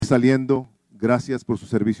saliendo. Gracias por su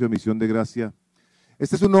servicio de misión de gracia.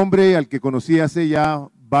 Este es un hombre al que conocí hace ya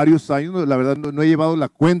varios años. La verdad no he llevado la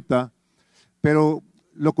cuenta, pero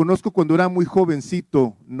lo conozco cuando era muy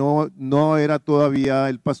jovencito. No era todavía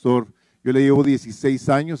el pastor. Yo le llevo 16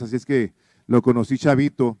 años, así es que lo conocí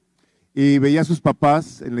chavito. Y veía a sus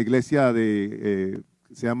papás en la iglesia se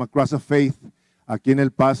llama Cross of Faith, aquí en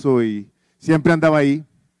El Paso, y siempre andaba ahí.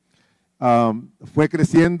 Fue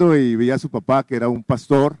creciendo y veía a su papá, que era un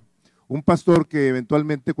pastor que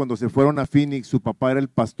eventualmente cuando se fueron a Phoenix, su papá era el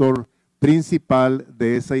pastor principal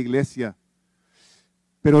de esa iglesia.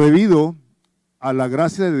 Pero debido a la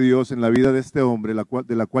gracia de Dios en la vida de este hombre,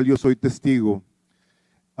 de la cual yo soy testigo,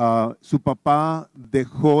 su papá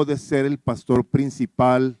dejó de ser el pastor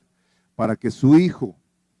principal para que su hijo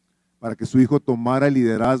tomara el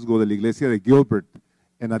liderazgo de la iglesia de Gilbert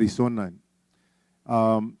en Arizona.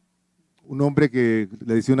 Un hombre que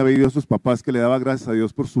le decía una vez a sus papás que le daba gracias a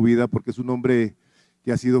Dios por su vida, porque es un hombre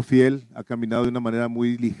que ha sido fiel, ha caminado de una manera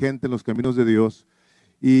muy diligente en los caminos de Dios,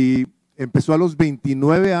 y empezó a los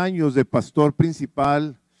 29 años de pastor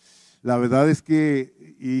principal. La verdad es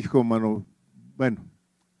que, hijo, mano, bueno,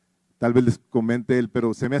 tal vez les comente él,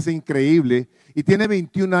 pero se me hace increíble, y tiene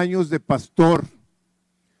 21 años de pastor.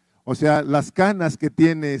 O sea, las canas que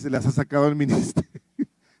tiene se las ha sacado el ministerio.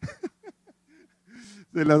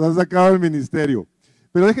 Se las ha sacado el ministerio.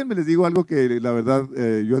 Pero déjenme les digo algo que la verdad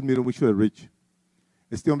yo admiro mucho de Rich.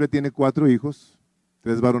 Este hombre tiene 4 hijos,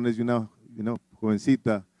 3 varones y una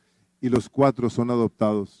jovencita, y los 4 son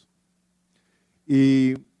adoptados.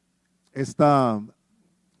 Y esta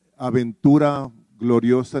aventura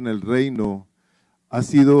gloriosa en el reino ha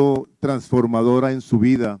sido transformadora en su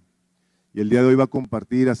vida. Y el día de hoy va a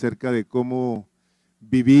compartir acerca de cómo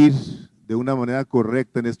vivir de una manera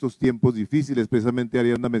correcta en estos tiempos difíciles. Precisamente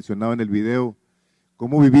Ariana mencionaba en el video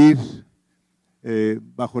cómo vivir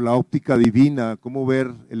bajo la óptica divina, cómo ver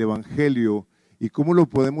el evangelio y cómo lo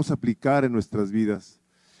podemos aplicar en nuestras vidas.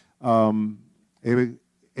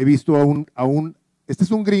 He visto este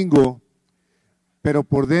es un gringo, pero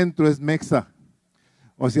por dentro es mexa.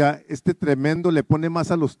 O sea, este tremendo le pone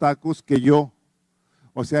más a los tacos que yo.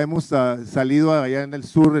 O sea, hemos salido allá en el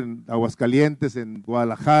sur, en Aguascalientes, en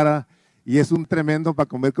Guadalajara, y es un tremendo para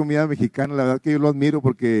comer comida mexicana. La verdad que yo lo admiro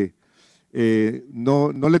porque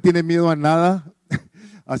no le tiene miedo a nada.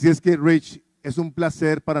 Así es que, Rich, es un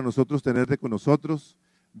placer para nosotros tenerte con nosotros.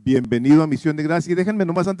 Bienvenido a Misión de Gracia. Y déjenme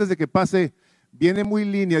nomás antes de que pase, viene muy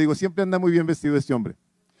línea, digo, siempre anda muy bien vestido este hombre.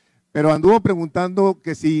 Pero anduvo preguntando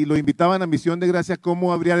que si lo invitaban a Misión de Gracia,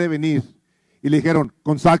 ¿cómo habría de venir? Y le dijeron,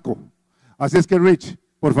 con saco. Así es que, Rich,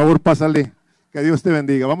 por favor, pásale. Que Dios te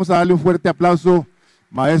bendiga. Vamos a darle un fuerte aplauso.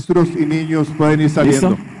 Maestros y niños pueden ir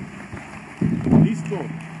saliendo. Listo.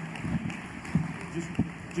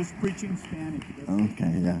 Just preaching Spanish.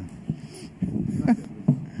 Okay, yeah.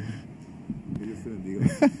 Que Dios te bendiga.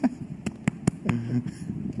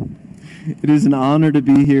 It is an honor to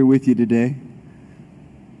be here with you today.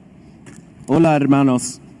 Hola,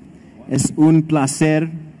 hermanos. Es un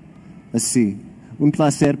placer, sí, un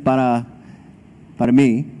placer para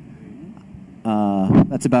mí.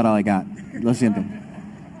 That's about all I got. Lo siento.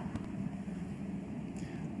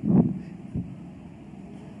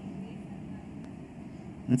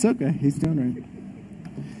 That's okay. He's doing right.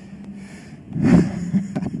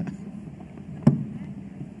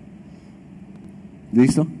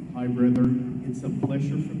 ¿Listo? Hi, brother. It's a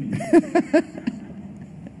pleasure for me.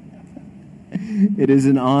 It is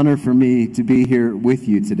an honor for me to be here with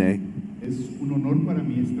you today. Es un honor para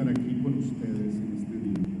mí estar aquí con ustedes en este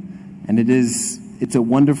día. And it's a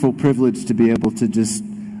wonderful privilege to be able to just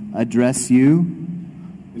address you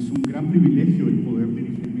Es un gran privilegio el poder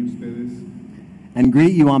dirigirme a ustedes and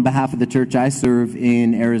greet you on behalf of the church I serve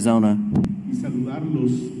in Arizona. y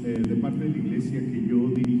saludarlos de parte de la iglesia que yo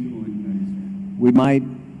dirijo en Arizona. We might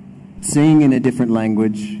sing in a different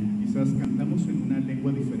language. Quizás cantamos en una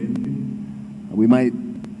lengua diferente. We might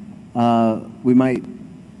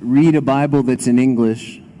read a Bible that's in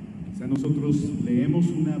English. Quizás nosotros leemos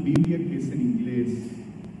una Biblia que es en inglés,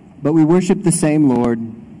 But we worship the same Lord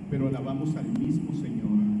pero alabamos al mismo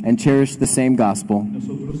Señor. and cherish the same gospel.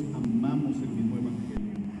 Nosotros amamos el mismo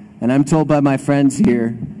evangelio. And I'm told by my friends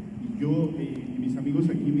here Y yo y mis amigos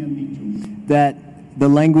aquí me han dicho that the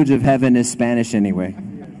language of heaven is Spanish anyway.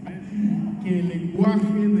 que el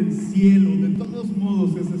lenguaje del cielo de todos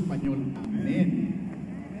modos es español. Amén.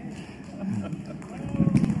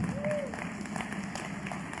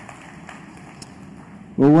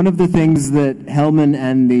 Well, one of the things that Hellman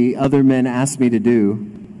and the other men asked me to do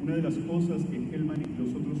Una de las cosas que Hellman y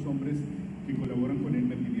los otros hombres que colaboran con él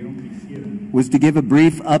me pidieron que hiciera was to give a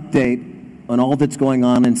brief update on all that's going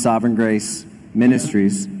on in Sovereign Grace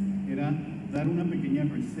Ministries. Era dar una pequeña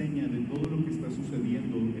reseña de todo lo que está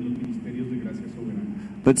sucediendo en los ministerios de Gracia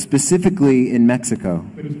Soberana, But specifically in Mexico.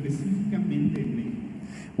 pero específicamente en México.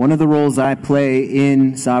 One of the roles I play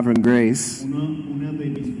in Sovereign Grace Una de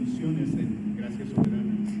mis funciones en Gracia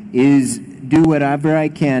Soberana is do whatever I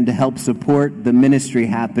can to help support the ministry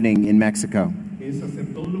happening in Mexico. es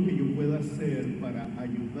hacer todo lo que yo pueda hacer para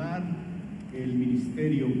ayudar el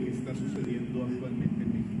ministerio que está sucediendo actualmente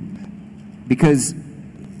en México. Because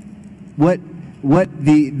what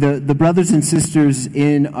the brothers and sisters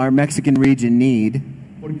in our Mexican region need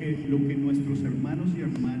Porque lo que nuestros hermanos y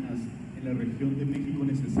hermanas en la región de México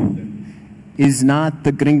necesitan is not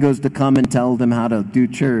the gringos to come and tell them how to do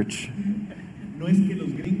church, no es que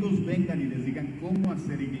los gringos vengan y les digan cómo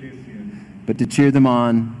hacer iglesia, but to cheer them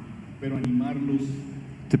on, pero animarlos,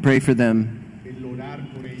 to pray for them, el orar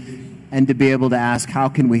por ellos and to be able to ask, how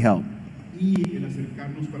can we help? y el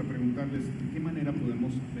acercarnos para preguntarles de qué manera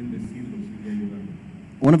podemos bendecirlos y ayudarlos.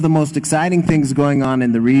 One of the most exciting things going on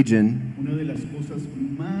in the region Una de las cosas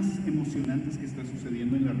más emocionantes que está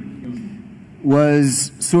sucediendo en la región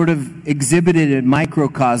was sort of exhibited in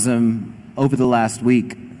microcosm over the last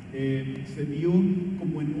week. Se dio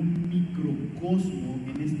como en un microcosmo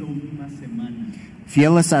en esta última semana.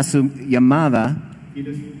 Fieles a su llamada. He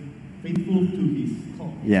is faithful to his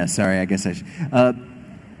call. Yeah, sorry, I guess I should.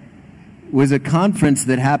 Was a conference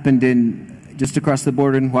that happened just across the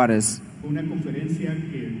border in Juarez. Fue una conferencia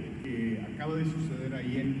que acaba de suceder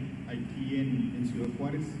ahí aquí en Ciudad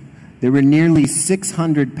Juárez. There were nearly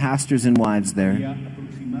 600 pastors and wives there Había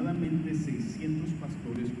aproximadamente 600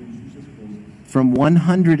 pastores con sus esposas from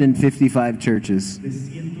 155 churches de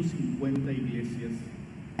 150 iglesias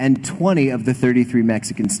and 20 of the 33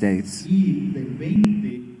 Mexican states. y de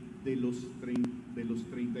 20 de los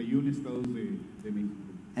 31 estados de México.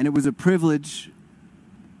 And it was a privilege.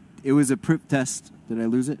 It was a test. Did I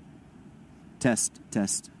lose it? Test.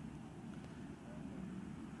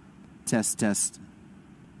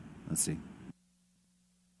 Let's see.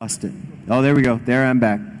 Lost it. Oh, there we go. There I'm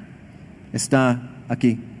back. Está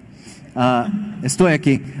aquí. Estoy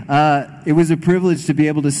aquí. It was a privilege to be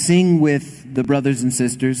able to sing with the brothers and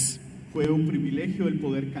sisters, Fue un privilegio el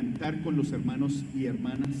poder cantar con los hermanos y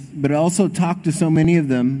hermanas, but also talk to so many of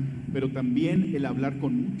them pero también el hablar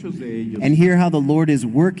con muchos de ellos and hear how the Lord is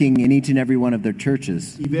working in each and every one of their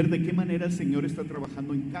churches. y ver de qué manera el Señor está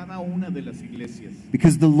trabajando en cada una de las iglesias.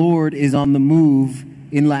 Because the Lord is on the move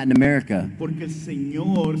in Latin America. Porque el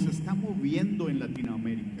Señor se está moviendo en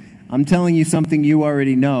Latinoamérica. I'm telling you something you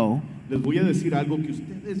already know, Les voy a decir algo que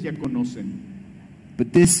ustedes ya conocen.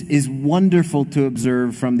 but this is wonderful to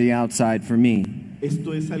observe from the outside for me.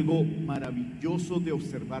 Esto es algo maravilloso de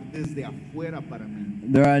observar desde afuera para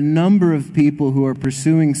mí. There are a number of people who are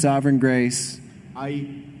pursuing sovereign grace,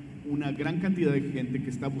 Hay una gran cantidad de gente que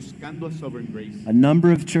está buscando a Sovereign Grace. a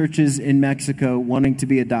number of churches in Mexico wanting to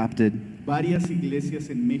be adopted, Varias iglesias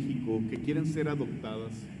en México que quieren ser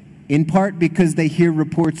adoptadas. in part because they hear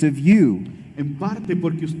reports of you En parte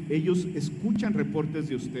porque ellos escuchan reportes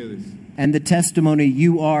de ustedes. and the testimony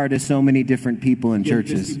you are to so many different people in Y el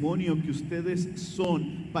churches. testimonio que ustedes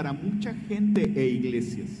son para mucha gente e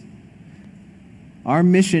iglesias. Our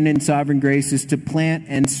mission in Sovereign Grace is to plant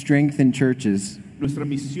and strengthen churches. Nuestra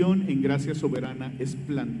misión en Gracia Soberana es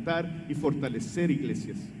plantar y fortalecer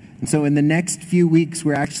iglesias. And so in the next few weeks,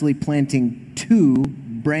 we're actually planting 2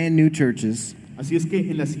 brand new churches. Así es que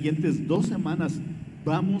en las siguientes 2 semanas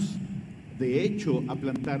vamos, de hecho, a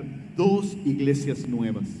plantar 2 iglesias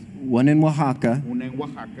nuevas. One in Oaxaca Una en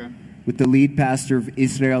Oaxaca, with the lead pastor of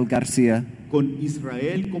Israel Garcia, con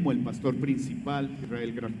Israel como el pastor principal,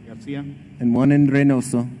 Israel García, and one in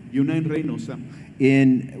Reynoso y una en Reynosa,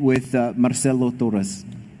 with Marcelo Torres.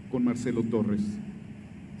 con Marcelo Torres.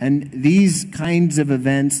 And these kinds of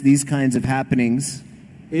events, these kinds of happenings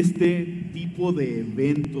Este tipo de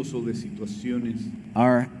eventos o de situaciones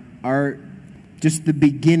are just the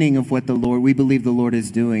beginning of what we believe the Lord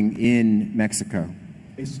is doing in Mexico.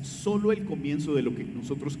 es solo el comienzo de lo que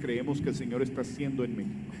nosotros creemos que el Señor está haciendo en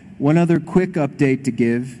México. One other quick update to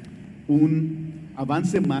give. Un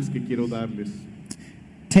avance más que quiero darles.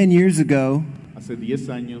 10 years ago, Hace 10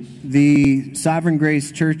 años, the Sovereign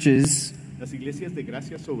Grace churches las iglesias de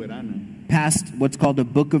Gracia Soberana passed what's called a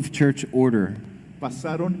Book of Church Order,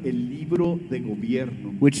 pasaron el libro de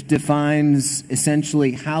gobierno which defines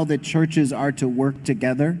essentially how the churches are to work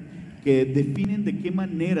together. que definen de qué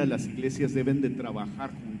manera las iglesias deben de trabajar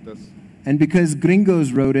juntas. And because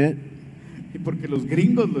gringos wrote it, Y porque los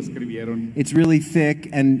gringos lo escribieron, it's really thick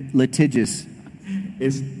and litigious.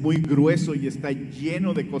 es muy grueso y está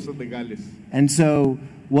lleno de cosas legales. And so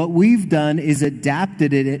what we've done is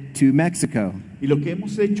adapted it to Mexico. Y lo que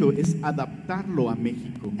hemos hecho es adaptarlo a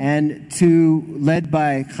México. And led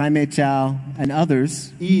by Jaime Chao and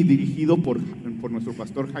others, Y dirigido por nuestro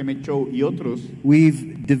pastor Jaime Cho y otros,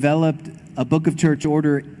 we've developed a book of church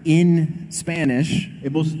order in Spanish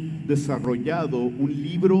hemos desarrollado un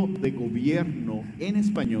libro de gobierno en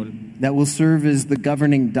español that will serve as the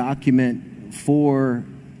governing document for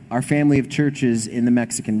our family of churches in the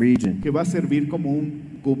Mexican region. que va a servir como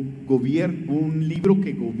un libro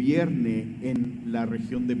que gobierne en la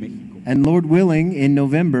región de México. And Lord willing, in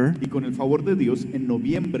November, Y con el favor de Dios, en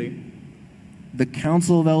noviembre, the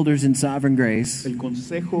Council of Elders in Sovereign Grace el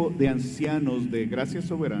Consejo de Ancianos de Gracia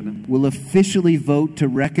Soberana will officially vote to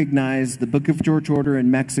recognize the Book of Church Order in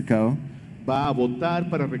Mexico va a votar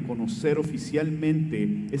para reconocer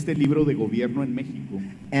oficialmente este libro de gobierno en México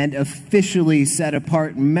and officially set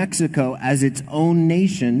apart Mexico as its own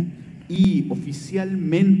nation y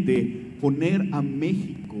oficialmente poner a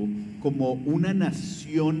México como una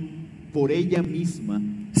nación por ella misma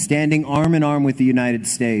standing arm in arm with the United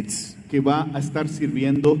States. que va a estar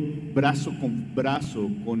sirviendo brazo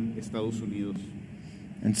con Estados Unidos.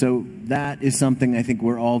 And so that is something I think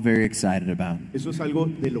we're all very excited about. Eso es algo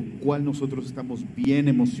de lo cual nosotros estamos bien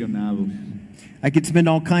emocionados. I could spend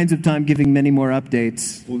all kinds of time giving many more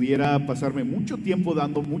updates, Pudiera pasarme mucho tiempo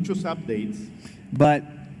dando muchos updates, but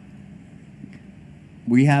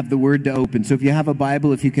we have the Word to open. So if you have a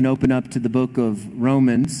Bible, if you can open up to the book of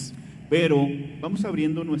Romans. pero vamos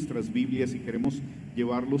abriendo nuestras Biblias y queremos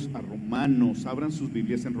llevarlos a Romanos. Abran sus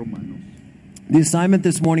Biblias en Romanos. The assignment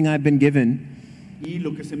this morning I've been given Y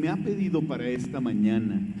lo que se me ha pedido para esta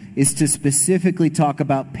mañana is to specifically talk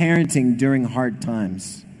about parenting during hard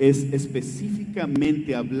times. es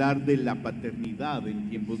específicamente hablar de la paternidad en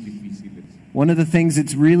tiempos difíciles. One of the things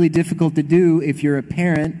that's really difficult to do if you're a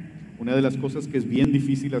parent Una de las cosas que es bien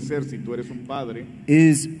difícil hacer si tú eres un padre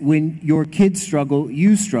is when your kids struggle,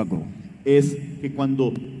 you struggle. es que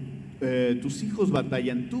cuando tus hijos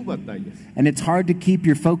batallan, tú batallas. And it's hard to keep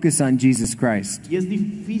your focus on Jesus Christ. Y es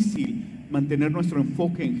difícil mantener nuestro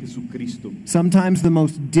enfoque en Jesucristo. Sometimes the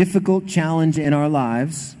most difficult challenge in our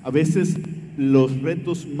lives A veces los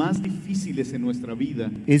retos más difíciles en nuestra vida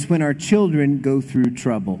is when our children go through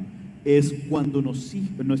trouble. es cuando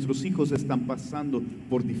nuestros hijos están pasando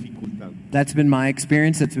por dificultad. That's been my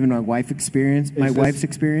experience. That's been my wife's experience.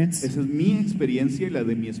 Esa es mi experiencia y la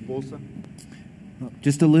de mi esposa.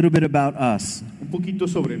 Just a little bit about us. Un poquito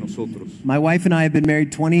sobre nosotros. My wife and I have been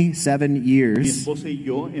married 27 Mi years, esposa y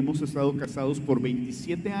yo hemos estado casados por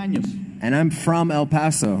 27 años. and I'm from El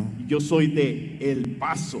Paso. Y yo soy de El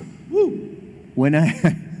Paso. ¡Woo! When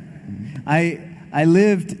I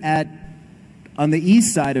lived on the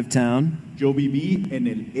east side of town. Yo viví en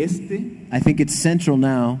el este. I think it's central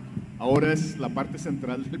now. Ahora es la parte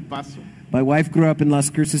central del Paso. My wife grew up in Las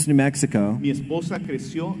Cruces, New Mexico. Mi esposa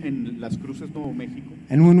creció en Las Cruces, Nuevo México.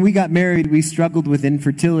 And when we got married, we struggled with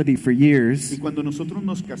infertility for Y years. cuando nosotros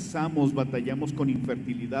nos casamos, batallamos con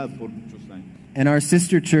infertilidad por muchos años. And our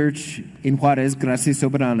sister church in Juarez, Gracia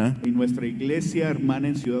Soberana, Y nuestra iglesia hermana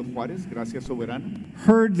en Ciudad Juárez, Gracia Soberana,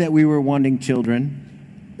 heard that we were wanting children,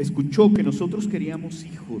 escuchó que nosotros queríamos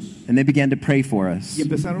hijos and they began to pray for us. y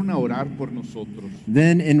empezaron a orar por nosotros.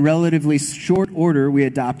 Then, in relatively short order, we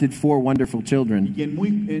adopted 4 wonderful children. Y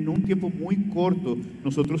en un tiempo muy corto,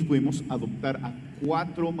 nosotros pudimos adoptar a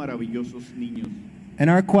 4 maravillosos niños. And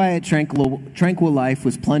our quiet, tranquil life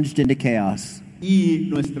was plunged into chaos. Y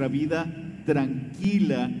nuestra vida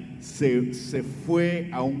tranquila se fue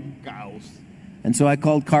a un caos. And so I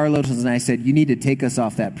called Carlos and I said, you need to take us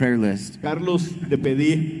off that prayer list. Carlos, le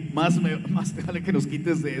pedí, más te vale que nos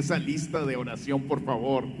quites de esa lista de oración, por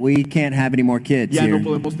favor. We can't have any more kids Ya no here.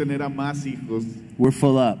 podemos tener a más hijos. We're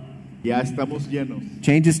full up. Ya estamos llenos.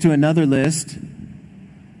 Change us to another list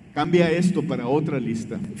Cambia esto para otra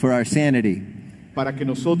lista, for our sanity. para que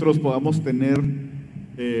nosotros podamos tener,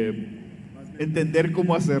 entender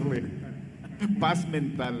cómo hacerle. Paz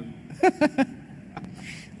mental.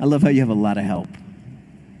 I love how you have a lot of help.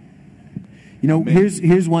 You know, Amen.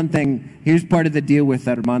 here's one thing. Here's part of the deal with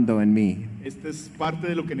Armando and me. Esta es parte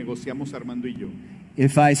de lo que negociamos Armando y yo.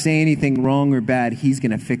 If I say anything wrong or bad, he's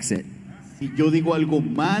going to fix it. Si yo digo algo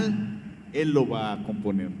mal, él lo va a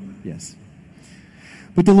componer. Yes.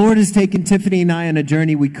 But the Lord has taken Tiffany and I on a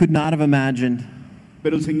journey we could not have imagined.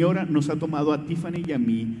 Pero el Señor nos ha tomado a Tiffany y a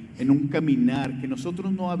mí en un caminar que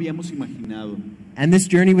nosotros no habíamos imaginado. And this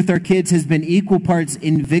journey with our kids has been equal parts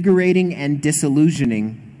invigorating and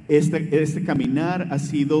disillusioning. Este caminar ha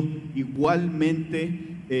sido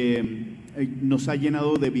igualmente nos ha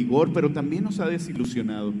llenado de vigor, pero también nos ha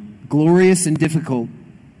desilusionado. Glorious and difficult,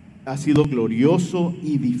 Ha sido glorioso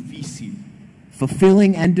y difícil.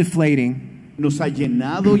 fulfilling and deflating, Nos ha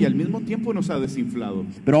llenado y al mismo tiempo nos ha desinflado.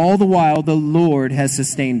 but all the while the Lord has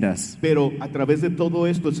sustained us. Pero a través de todo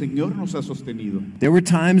esto el Señor nos ha sostenido. There were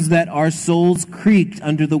times that our souls creaked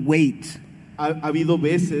under the weight, Ha habido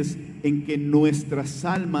veces en que nuestras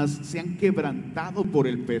almas se han quebrantado por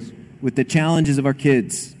el peso, with the challenges of our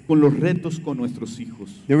kids. con los retos con nuestros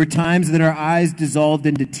hijos. There were times that our eyes dissolved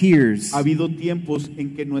into tears, Ha habido tiempos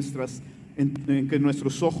en que nuestros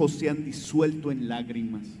ojos se han disuelto en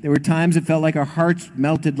lágrimas. there were times it felt like our hearts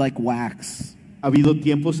melted like wax, Ha habido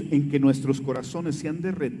tiempos en que nuestros corazones se han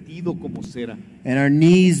derretido como cera and our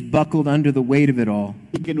knees buckled under the weight of it all.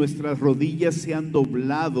 y que nuestras rodillas se han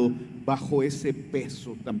doblado bajo ese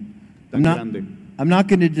peso tan grande. I'm not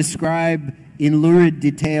going to describe in lurid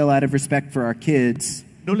detail out of respect for our kids,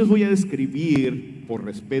 No les voy a describir, por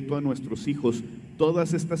respeto a nuestros hijos,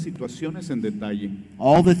 todas estas situaciones en detalle.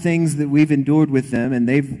 all the things that we've endured with them and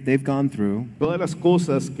they've gone through, Todas las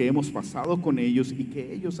cosas que hemos pasado con ellos y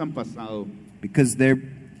que ellos han pasado, because they're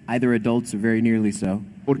either adults or very nearly so.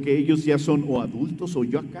 porque ellos ya son o adultos o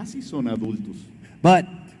ya casi son adultos. But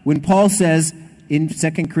when Paul says in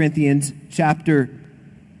 2 Corinthians chapter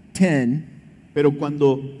 10, Pero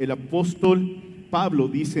cuando el apóstol Pablo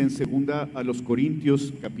dice en 2 a los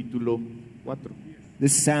Corintios capítulo 4,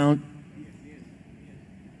 this sounds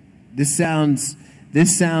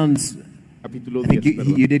capítulo I think 10,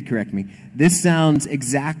 perdón. you did correct me. This sounds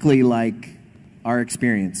exactly like our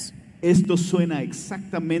experience. Esto suena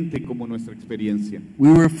exactamente como nuestra experiencia.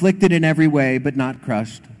 We were afflicted in every way, but not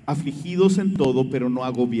crushed, Afligidos en todo, pero no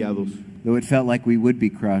agobiados. though it felt like we would be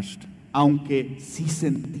crushed. Aunque sí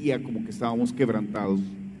sentía como que estábamos quebrantados.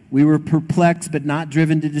 We were perplexed, but not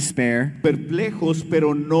driven to despair. Perplejos,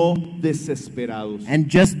 pero no desesperados. And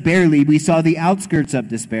just barely, we saw the outskirts of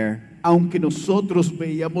despair. Aunque nosotros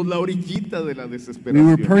veíamos la orillita de la We were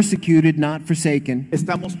desesperación. persecuted, not forsaken.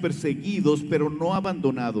 Estamos perseguidos, pero no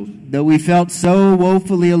abandonados. Though we felt so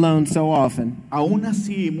woefully alone so often, Aún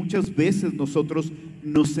así, muchas veces nosotros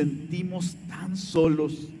nos sentimos tan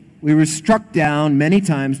solos, we were struck down many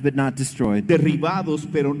times, but not destroyed. derribados,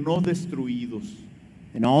 pero no destruidos.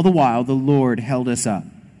 And all the while, the Lord held us up.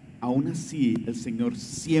 Aún así, el Señor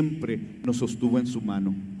siempre nos sostuvo en su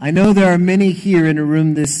mano. I know there are many here in a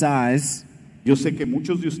room this size Yo sé que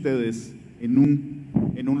muchos de ustedes en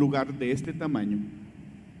un lugar de este tamaño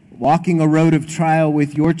walking a road of trial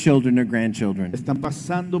with your children or grandchildren. están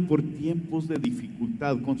pasando por tiempos de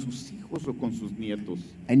dificultad con sus hijos o con sus nietos.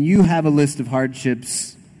 And you have a list of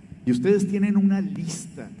hardships Y ustedes tienen una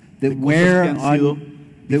lista that de cosas wear que han on- sido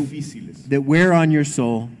that- difíciles, that wear on your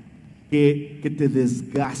soul. que te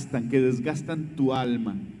desgastan, que desgastan tu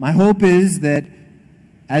alma. My hope is that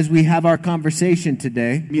as we have our conversation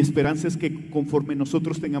today, Mi esperanza es que conforme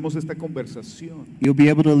nosotros tengamos esta conversación, you'll be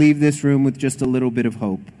able to leave this room with just a little bit of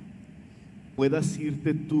hope. puedas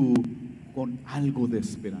irte tú con algo de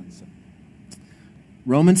esperanza.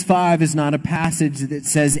 Romans 5 is not a passage that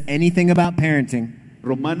says anything about parenting,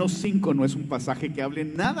 Romanos 5 no es un pasaje que hable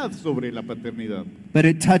nada sobre la paternidad, but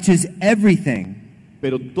it touches everything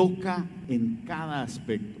pero toca en cada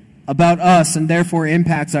aspecto, about us and therefore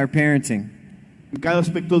impacts our parenting. en cada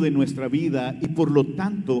aspecto de nuestra vida y por lo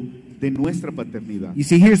tanto de nuestra paternidad. You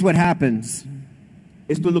see, here's what happens.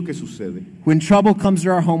 Esto es lo que sucede. When trouble comes to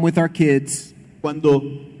our home with our kids, Cuando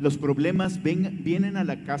los problemas vienen a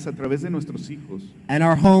la casa a través de nuestros hijos and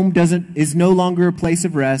our home is no longer a place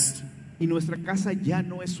of rest, y nuestra casa ya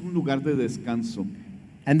no es un lugar de descanso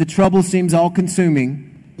and the trouble seems all-consuming,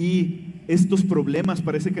 y estos problemas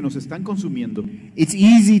parece que nos están consumiendo, it's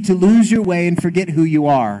easy to lose your way and forget who you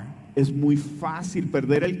are. es muy fácil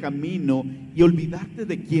perder el camino y olvidarte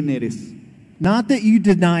de quién eres. Not that you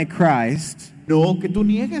deny Christ No que tú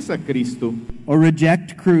niegues a Cristo or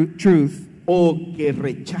reject truth o que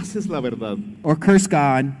rechaces la verdad or curse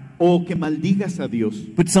God, o que maldigas a Dios,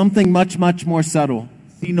 but something much, much more subtle.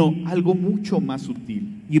 sino algo mucho más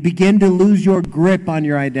sutil. You begin to lose your grip on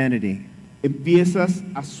your identity. Empiezas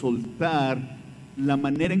a soltar la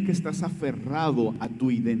manera en que estás aferrado a tu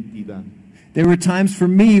identidad. There were times for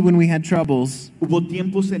me when we had troubles Hubo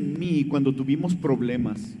tiempos en mí cuando tuvimos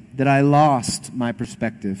problemas that I lost my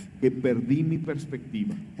perspective, que perdí mi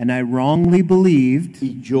perspectiva and I wrongly believed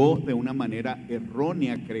y yo de una manera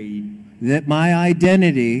errónea creí that my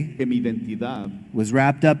identity que mi identidad was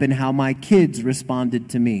wrapped up in how my kids responded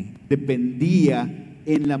to me. dependía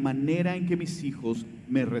en la manera en que mis hijos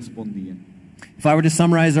me respondían. If I were to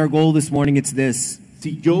summarize our goal this morning, it's this: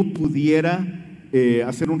 Si yo pudiera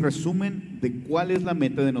hacer un resumen de cuál es la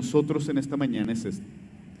meta de nosotros en esta mañana. Es esta.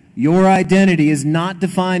 Your identity is not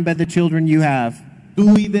defined by the children you have,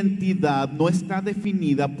 Tu identidad no está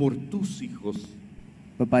definida por tus hijos,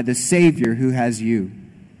 but by the Savior who has you.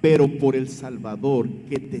 pero por el Salvador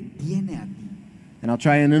que te tiene a ti. And I'll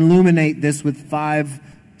try and illuminate this with 5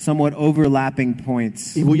 somewhat overlapping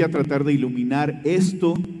points. Y voy a tratar de iluminar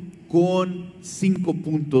esto con 5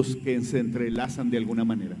 puntos que se entrelazan de alguna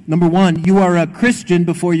manera. Number 1, you are a Christian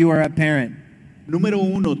before you are a parent. Número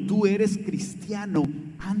 1, tú eres cristiano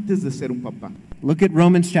antes de ser un papá. Look at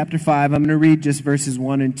Romans chapter 5. I'm going to read just verses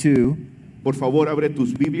 1 and 2. Por favor, abre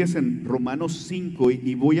tus Biblias en Romanos 5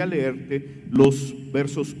 y voy a leerte los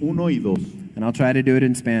versos 1 y 2. And I'll try to do it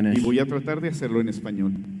in Y Spanish. voy a tratar de hacerlo en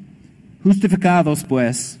español. Justificados,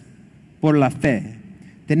 pues, por la fe,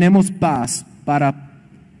 tenemos paz para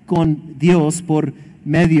con Dios por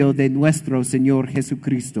medio de nuestro Señor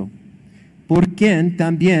Jesucristo, por quien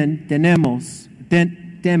también tenemos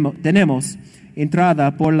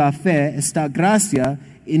entrada por la fe esta gracia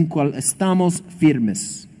en cual estamos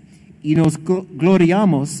firmes y nos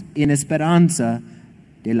gloriamos en esperanza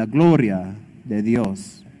de la gloria de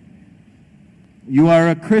Dios. You are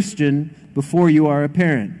a Christian before you are a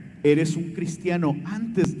parent. Eres un cristiano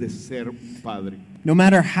antes de ser un padre. No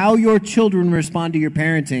matter how your children respond to your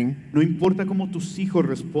parenting, No importa cómo tus hijos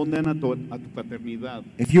respondan a tu paternidad.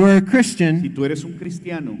 if you are a Si Christian, tú eres un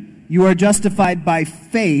cristiano, you are justified by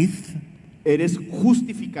faith eres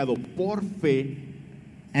justificado por fe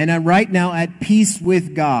and are right now at peace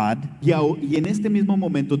with God y en este mismo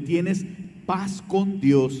momento tienes paz con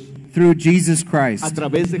Dios through Jesus a Christ.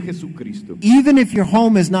 través de Jesucristo. Even if your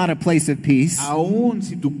home is not a place of peace, Aún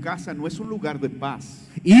si tu casa no es un lugar de paz,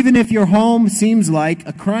 even if your home seems like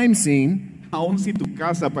a crime scene aún si tu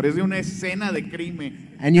casa parece una escena de crimen,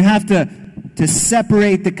 and you have to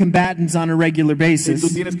separate the combatants on a regular y tú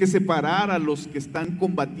basis, tienes que separar a los que están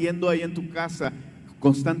combatiendo ahí en tu casa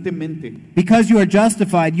constantemente, because you are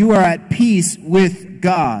justified, you are at peace with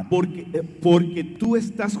God. porque tú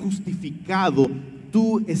estás justificado,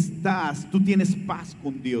 tú tienes paz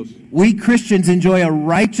con Dios. We Christians enjoy a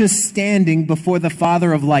righteous standing before the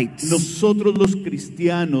Father of lights. Nosotros los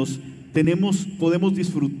cristianos podemos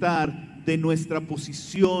disfrutar de nuestra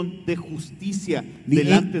posición de justicia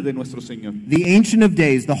delante de nuestro Señor. The Ancient of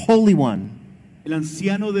Days, the Holy One. El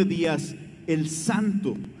anciano de días, el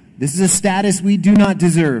santo. This is a status we do not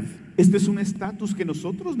deserve. Este es un estatus que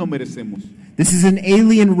nosotros no merecemos. This is an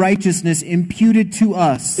alien righteousness imputed to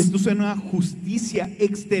us Esto es una justicia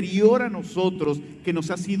exterior a nosotros que nos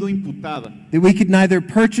ha sido imputada, that we could neither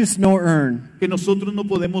purchase nor earn. que nosotros no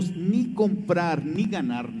podemos ni comprar ni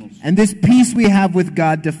ganarnos. And this peace we have with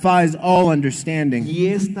God defies all understanding. Y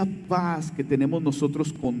esta paz que tenemos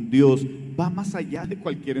nosotros con Dios va más allá de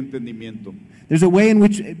cualquier entendimiento. There's a way in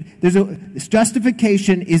which this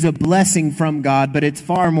justification is a blessing from God, but it's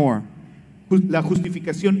far more. La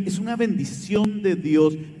justificación es una bendición de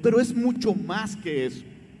Dios, pero es mucho más que eso.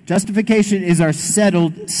 Justification is our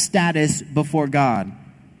settled status before God.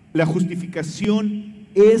 La justificación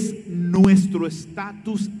es nuestro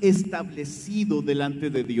estatus establecido delante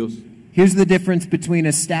de Dios. Here's the difference between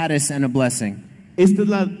a status and a blessing. Esta es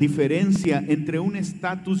la diferencia entre un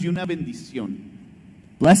estatus y una bendición.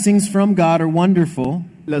 Blessings from God are wonderful,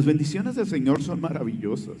 Las bendiciones del Señor son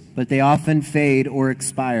maravillosas, but they often fade or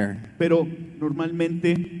expire. pero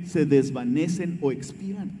normalmente se desvanecen o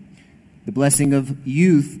expiran. The blessing of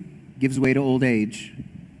youth gives way to old age.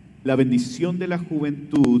 La bendición de la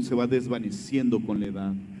juventud se va desvaneciendo con la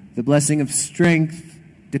edad. The blessing of strength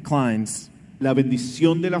declines. La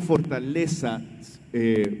bendición de la fortaleza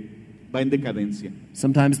va en decadencia.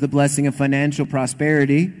 Sometimes the blessing of financial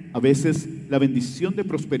prosperity A veces la bendición de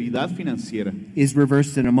prosperidad financiera is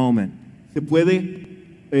reversed in a moment. se puede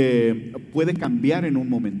cambiar en un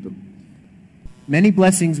momento. Many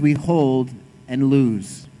blessings we hold and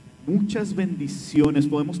lose. Muchas bendiciones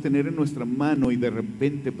podemos tener en nuestra mano y de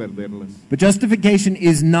repente perderlas. But justification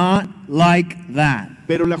is not like that.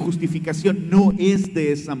 Pero la justificación no es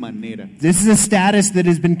de esa manera. This is a status that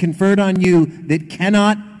has been conferred on you that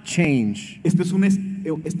cannot change. Este es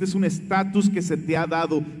un estatus que se te ha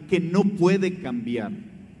dado que no puede cambiar.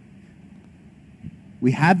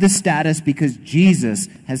 We have this status because Jesus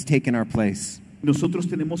has taken our place. Nosotros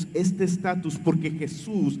tenemos este estatus porque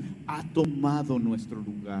Jesús ha tomado nuestro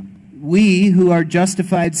lugar. We who are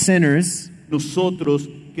justified sinners Nosotros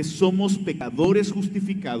que somos pecadores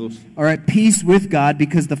justificados, are at peace with God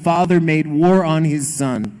because the Father made war on his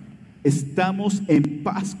Son. estamos en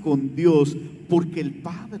paz con Dios porque el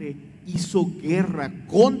Padre hizo guerra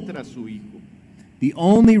contra su Hijo. The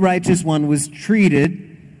only righteous one was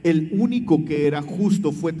treated El único que era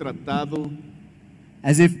justo fue tratado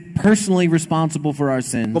as if personally responsible for our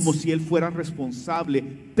sins. como si él fuera responsable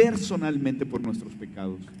personalmente por nuestros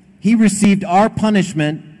pecados. He received our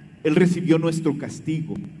punishment. Él recibió nuestro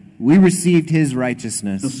castigo. We received his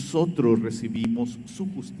righteousness. Nosotros recibimos su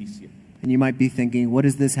justicia. And you might be thinking, what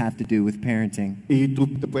does this have to do with parenting Y tú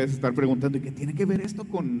te puedes estar preguntando, ¿y qué tiene que ver esto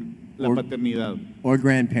con la Or- paternidad? or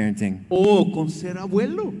grandparenting? O con ser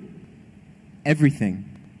abuelo. Everything.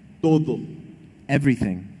 Todo,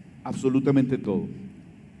 Everything. absolutamente todo.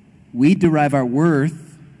 We derive our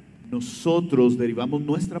worth Nosotros derivamos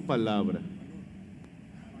nuestra palabra,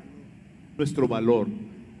 nuestro valor.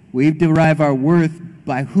 We derive our worth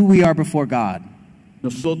by who we are before God.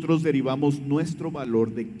 Nosotros derivamos nuestro valor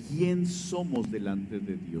de quién somos delante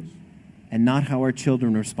de Dios And not how our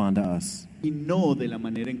children respond to us. y no de la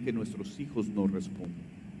manera en que nuestros hijos nos responden.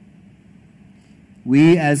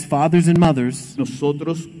 We, as fathers and mothers,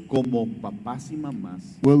 Nosotros como papás y mamás,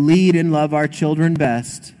 will lead and love our children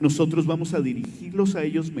best nosotros vamos a dirigirlos a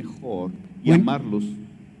ellos mejor y When- amarlos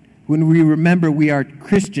when we remember we are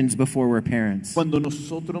Christians before we're parents. cuando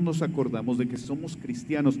nosotros nos acordamos de que somos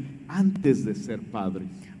cristianos antes de ser padres.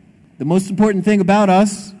 The most important thing about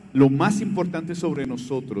us Lo más importante sobre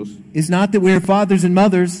nosotros is not that we are fathers and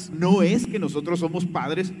mothers, no es que nosotros somos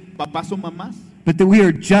padres, papás o mamás, but that we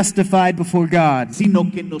are justified before God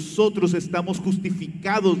sino que nosotros estamos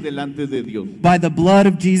justificados delante de Dios by the blood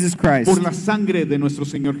of Jesus Christ. por la sangre de nuestro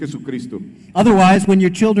Señor Jesucristo. Otherwise, when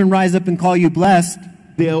your children rise up and call you blessed,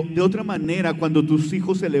 De otra manera, cuando tus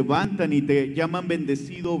hijos se levantan y te llaman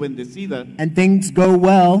bendecido o bendecida and things go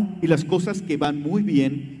well, y las cosas que van muy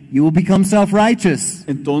bien, you will become self-righteous.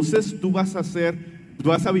 entonces tú vas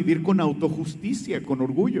a vivir con autojusticia, con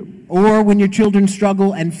orgullo. Or when your children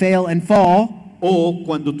struggle and fail and fall, O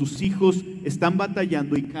cuando tus hijos están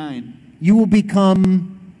batallando y caen, you will become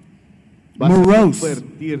vas a morose,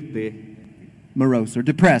 convertirte, or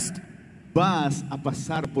depressed. vas a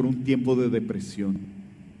pasar por un tiempo de depresión.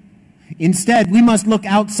 Instead, we must look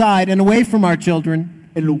outside and away from our children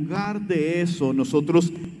En lugar de eso,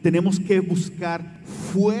 nosotros tenemos que buscar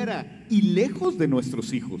fuera y lejos de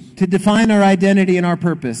nuestros hijos to define our identity and our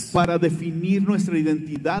purpose. para definir nuestra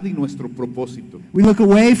identidad y nuestro propósito. We look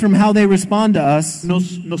away from how they respond to us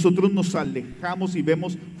Nosotros nos alejamos y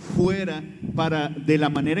vemos fuera de la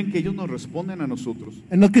manera en que ellos nos responden a nosotros.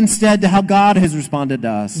 and look instead to how God has responded to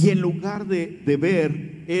us. Y en lugar de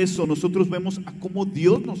ver eso, nosotros vemos a cómo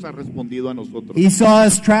Dios nos ha respondido a nosotros. He saw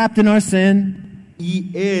us trapped in our sin,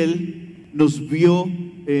 Y Él nos vio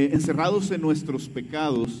encerrados en nuestros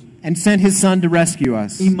pecados and sent his son to rescue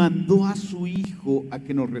us. y mandó a su Hijo a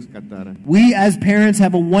que nos rescatara. We as parents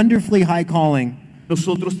have a wonderfully high calling,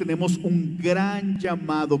 Nosotros tenemos un gran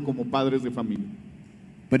llamado como padres de familia,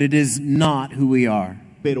 but it is not who we are.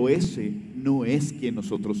 pero ese no es quien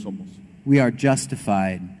nosotros somos. We are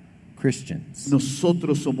justified Christians.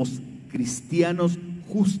 Nosotros somos cristianos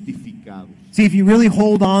justificados. See, if you really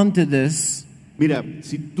hold on to this Mira,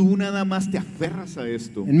 si tú nada más te aferras a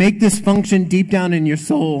esto and make this function deep down in your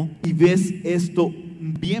soul, y ves esto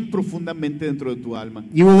bien profundamente dentro de tu alma,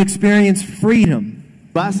 you will experience freedom.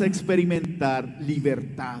 vas a experimentar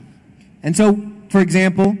libertad. And so, for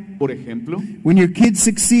example, Por ejemplo, when your kids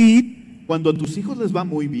succeed, cuando a tus hijos les va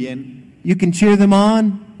muy bien, you can cheer them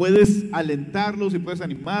on, puedes alentarlos y puedes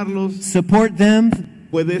animarlos, support them,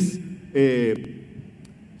 puedes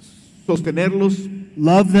sostenerlos,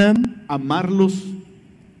 love them, amarlos,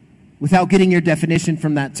 without getting your definition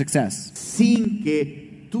from that success. sin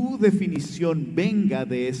que tu definición venga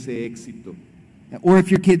de ese éxito. Or if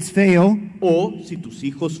your kids fail, O si tus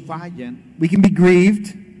hijos fallan, we can be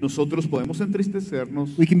grieved, nosotros podemos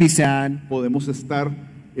entristecernos, we can be sad, podemos estar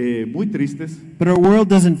muy tristes, but our world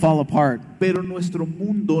doesn't fall apart pero nuestro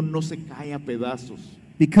mundo no se cae a pedazos,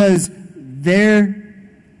 because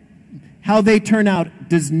how they turn out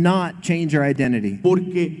does not change our identity.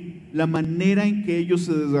 porque la manera en que ellos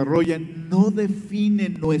se desarrollan no define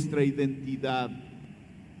nuestra identidad.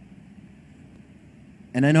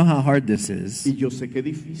 And I know how hard this is. Y yo sé qué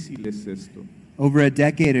difícil es esto. Over a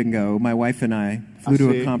decade ago, my wife and I flew to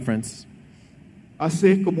a Hace- conference,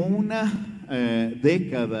 Hace como una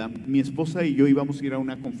década, mi esposa y yo íbamos a ir a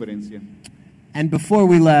una conferencia. and before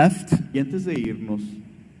we left, Y antes de irnos,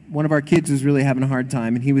 one of our kids was really having a hard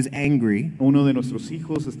time, and he was angry, uno de nuestros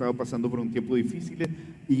hijos estaba pasando por un tiempo difícil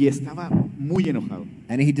y estaba muy enojado.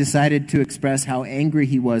 and he decided to express how angry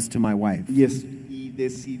he was to my wife. Y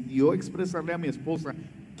decidió expresarle a mi esposa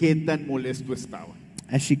qué tan molesto estaba.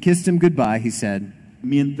 As she kissed him goodbye, he said,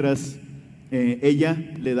 Mientras ella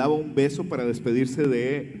le daba un beso para despedirse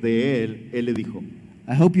de él le dijo,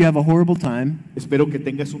 I hope you have a horrible time Espero que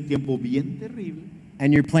tengas un tiempo bien terrible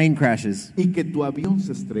and your plane crashes. y que tu avión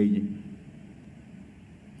se estrelle.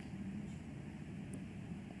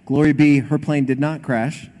 Glory be, her plane did not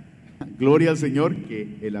crash. Gloria al Señor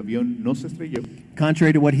que el avión no se estrelló.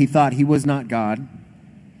 Contrary to what he thought, he was not God.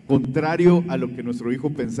 Contrario a lo que nuestro hijo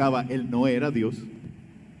pensaba, él no era Dios.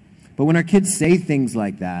 But when our kids say things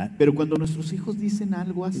like that, Pero cuando nuestros hijos dicen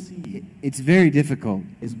algo así, it's very difficult.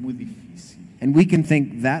 es muy difícil. And we can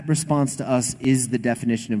think that response to us is the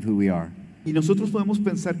definition of who we are. Y nosotros podemos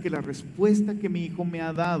pensar que la respuesta que mi hijo me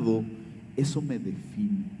ha dado, eso me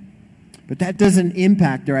define. But that doesn't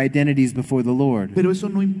impact our identities before the Lord, Pero eso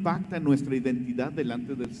no impacta nuestra identidad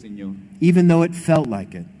delante del Señor, even though it felt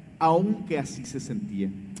like it. aunque así se sentía.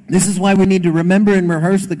 This is why we need to remember and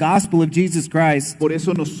rehearse the gospel of Jesus Christ, Por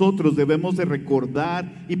eso nosotros debemos de recordar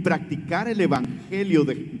y practicar el evangelio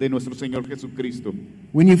de nuestro Señor Jesucristo.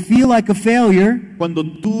 when you feel like a failure. Cuando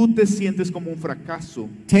tú te sientes como un fracaso,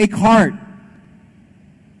 Take heart.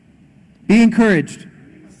 Be encouraged.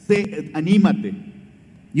 anímate.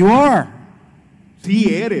 You are. Sí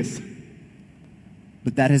eres,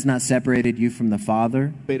 But that has not separated you from the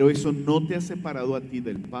Father, pero eso no te ha separado a ti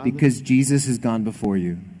del Padre, because Jesus has gone before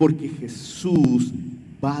you. porque Jesús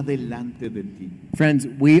va delante de ti. Friends,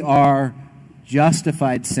 we are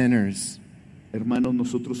justified sinners Hermanos,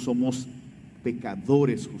 nosotros somos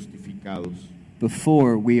pecadores justificados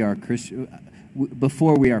before we are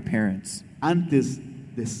before we are parents. antes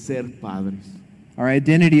de ser padres. Our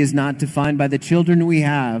identity is not defined by the children we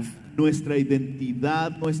have, Nuestra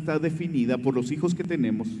identidad no está definida por los hijos que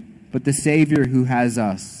tenemos, but the Savior who has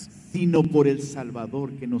us. sino por el Salvador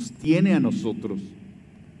que nos tiene a nosotros.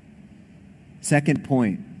 Second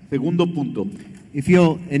point. Segundo punto. If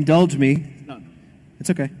you'll indulge me, No, no. it's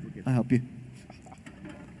okay. I'll help you.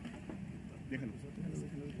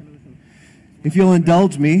 If you'll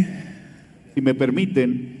indulge me, Si me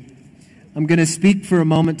permiten, I'm going to speak for a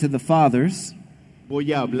moment to the fathers,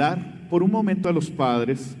 voy a hablar por un momento a los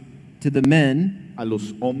padres, to the men. a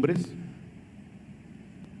los hombres.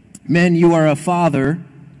 Men, you are a father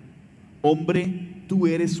Hombre, tú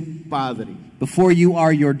eres un padre before you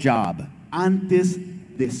are your job. antes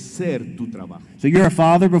de ser tu trabajo. So you're a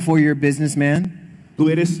father before you're a businessman. Tú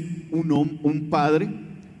eres un padre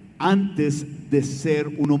antes de ser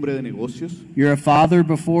un hombre de negocios. You're a father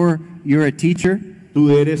before you're a teacher.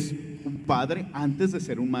 Tú eres un padre antes de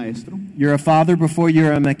ser un maestro. You're a father before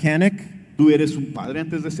you're a mechanic. Tú eres un padre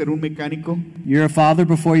antes de ser un mecánico. You're a father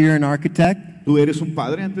before you're an architect. Tú eres un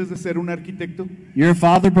padre antes de ser un arquitecto. You're a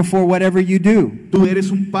father before whatever you do. Tú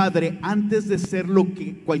eres un padre antes de ser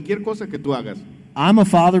cualquier cosa que tú hagas. I'm a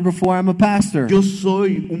father before I'm a pastor. Yo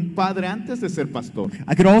soy un padre antes de ser pastor.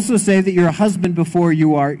 I could also say that you're a husband before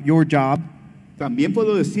you are your job. También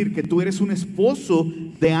puedo decir que tú eres un esposo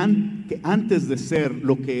que antes de ser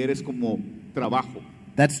lo que eres como trabajo.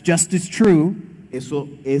 That's just as true, Eso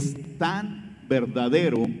es tan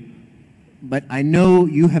verdadero, but I know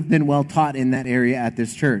you have been well taught in that area at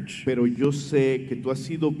this church. pero yo sé que tú has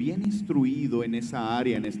sido bien instruido en esa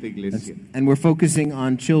área, en esta iglesia. And we're focusing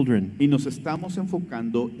on children. Y nos estamos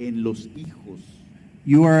enfocando en los hijos.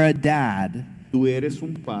 You are a dad Tú eres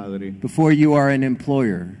un padre before you are an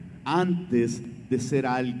employer antes de ser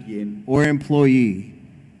alguien. or employee.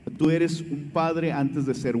 Tú eres un padre antes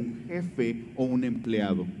de ser un jefe o un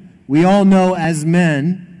empleado. We all know as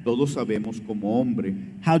men Todos sabemos como hombre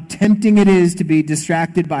how tempting it is to be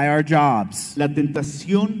distracted by our jobs. la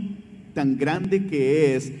tentación tan grande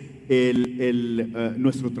que es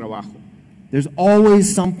nuestro trabajo. There's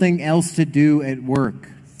always something else to do at work.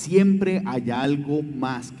 Siempre hay algo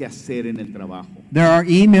más que hacer en el trabajo. There are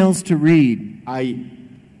emails to read. Hay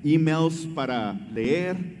emails para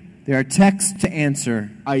leer, There are texts to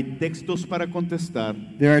answer. hay textos para contestar,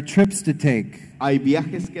 There are trips to take. hay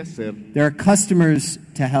viajes que hacer, There are customers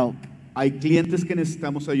to help. hay clientes que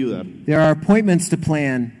necesitamos ayudar, There are appointments to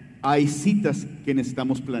plan. hay citas que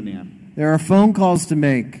necesitamos planear, There are phone calls to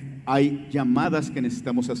make. hay llamadas que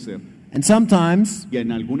necesitamos hacer. And sometimes, Y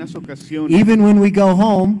en algunas ocasiones, even when we go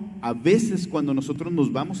home, a veces cuando nosotros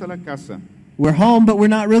nos vamos a la casa, we're home, but we're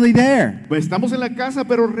not really there pues estamos en la casa,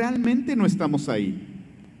 pero realmente no estamos ahí,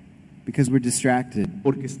 because we're distracted.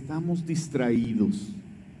 porque estamos distraídos.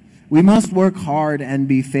 We must work hard and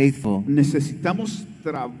be faithful, Necesitamos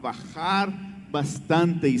trabajar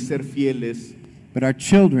bastante y ser fieles, but our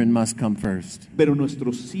children must come first. pero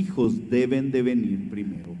nuestros hijos deben de venir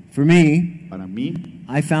primero. For me, Para mí,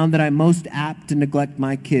 I found that I'm most apt to neglect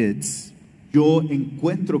my kids Yo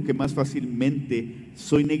encuentro que más fácilmente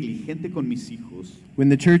soy negligente con mis hijos when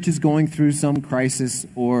the church is going through some crisis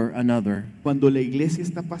or another. cuando la iglesia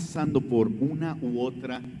está pasando por una u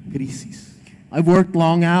otra crisis. I've worked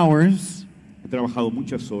long hours He trabajado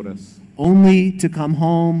muchas horas only to come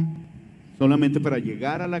home, solamente para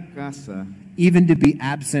llegar a la casa, even to be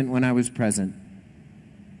absent when I was present.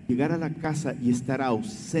 llegar a la casa y estar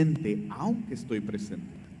ausente aunque estoy presente.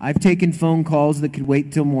 I've taken phone calls that could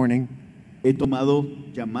wait till morning. He tomado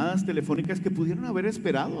llamadas telefónicas que pudieron haber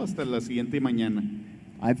esperado hasta la siguiente mañana.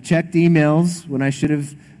 I've checked emails when I should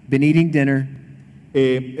have been eating dinner.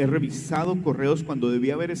 He revisado correos cuando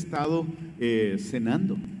debía haber estado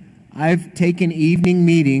cenando. I've taken evening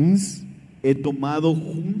meetings He tomado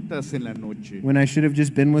juntas en la noche when I should have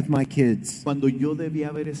just been with my kids. cuando yo debía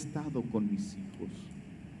haber estado con mis hijos.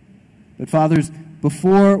 But fathers,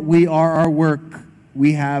 before we are our work,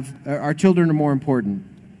 we have our children are more important.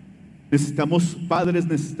 Padres,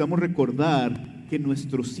 necesitamos recordar que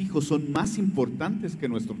nuestros hijos son más importantes que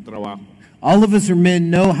nuestro trabajo. All of us are men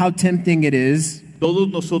know how tempting it is Todos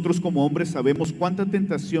nosotros como hombres sabemos cuánta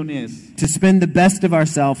tentación es to spend the best of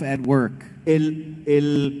ourselves at work,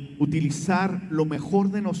 el utilizar lo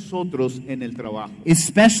mejor de nosotros en el trabajo,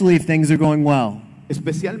 especially if things are going well.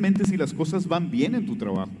 especialmente si las cosas van bien en tu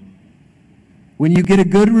trabajo. When you get a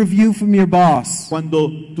good review from your boss, Cuando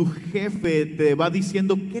tu jefe te va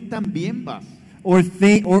diciendo que tan bien vas, or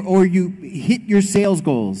you hit your sales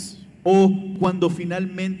goals, o cuando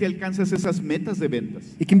finalmente alcanzas esas metas de ventas,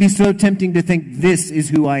 it can be so tempting to think, this is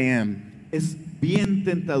who I am. es bien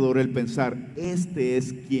tentador el pensar, este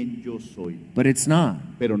es quien yo soy, But it's not.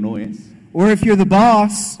 pero no es. Or if you're the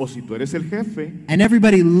boss O si tú eres el jefe and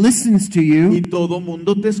everybody listens to y you todo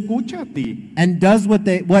mundo te escucha a ti and does what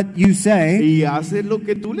you say y hace lo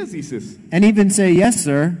que tú les dices, and even say, yes,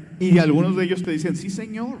 sir, y algunos de ellos te dicen, sí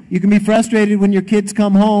señor. you can be frustrated when your kids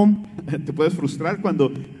come home Te puedes frustrar cuando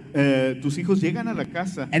tus hijos llegan a la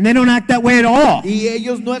casa and they don't act that way at all. y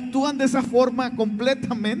ellos no actúan de esa forma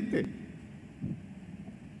completamente.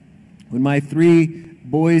 When my three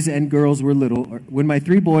boys and girls were little, or when my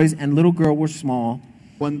three boys and little girl were small,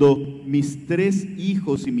 Cuando mis 3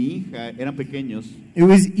 hijos y mi hija eran pequeños, it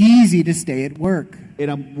was easy to stay at work.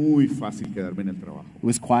 era muy fácil quedarme en el trabajo. It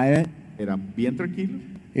was quiet. Era bien tranquilo.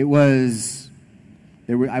 I was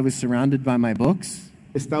surrounded by my books.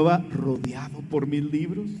 Estaba rodeado por mis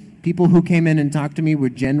libros. People who came in and talked to me were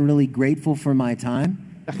generally grateful for my time.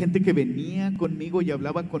 La gente que venía conmigo y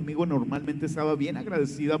hablaba conmigo normalmente estaba bien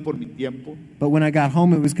agradecida por mi tiempo. But when I got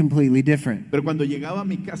home, it was completely different. Pero cuando llegaba a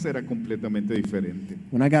mi casa era completamente diferente.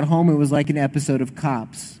 When I got home, it was like an episode of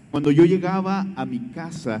Cops. Cuando yo llegaba a mi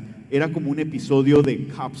casa era como un episodio de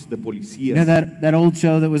Cops, de You know policías. that old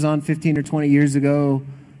show that was on 15 or 20 years ago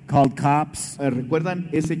called Cops? ¿Recuerdan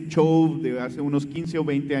ese show de hace unos 15 o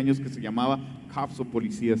 20 años que se llamaba Cops o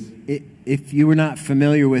Policías? If you were not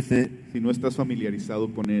familiar with it, Si no estás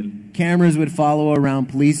familiarizado con él, cameras would follow around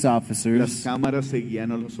police las officers cámaras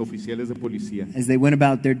seguían a los oficiales de policía as they went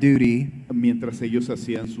about their duty, mientras ellos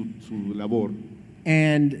hacían su labor.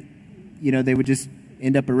 and they would just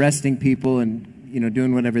end up arresting people and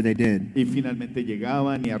doing whatever they did. Y finalmente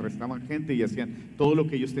llegaban y arrestaban gente y hacían todo lo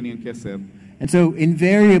que ellos tenían que hacer. And so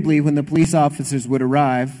invariably when the police officers would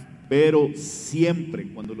arrive Pero siempre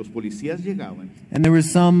cuando los policías llegaban and there was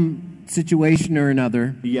some situation or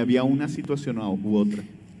another, y había una situación u otra,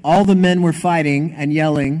 all the men were fighting and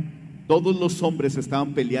yelling, todos los hombres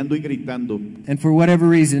estaban peleando y gritando, and for whatever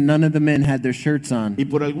reason none of the men had their shirts on. y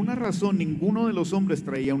por alguna razón ninguno de los hombres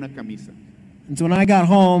traía una camisa. And so when I got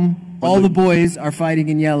home, all the boys are fighting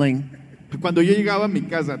and yelling, Cuando yo llegaba a mi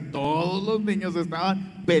casa, todos los niños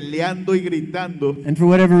estaban peleando y gritando, and for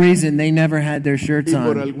whatever reason they never had their shirts y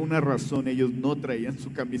por on. alguna razón ellos no traían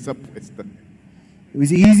su camisa puesta. It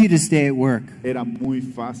was easy to stay at work Era muy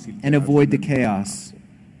fácil and quedarse avoid the chaos.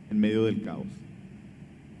 en medio del caos.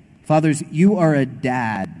 Fathers, you are a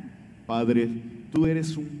dad Padre, tú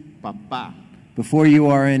eres un papá before you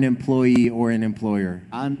are an employee or an employer.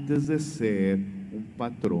 antes de ser un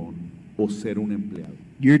patrón o ser un empleado.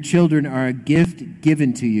 Your children are a gift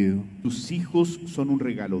given to you Tus hijos son un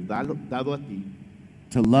regalo dado a ti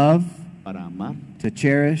to love, para amar, to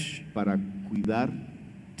cherish, para cuidar,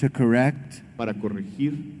 to correct, para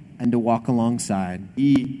corregir and to walk alongside.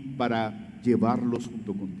 y para llevarlos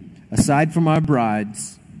junto contigo. Aside from our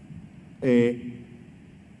brides,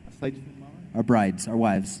 Aside from our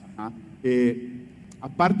wives,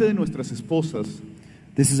 aparte de nuestras esposas,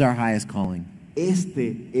 this is our highest calling.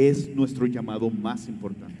 este es nuestro llamado más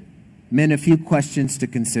importante. Men, a few questions to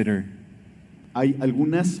consider. Hay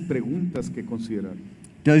algunas preguntas que considerar.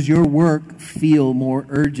 Does your work feel more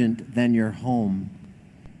urgent than your home?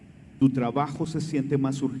 Tu trabajo se siente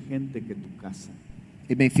más urgente que tu casa.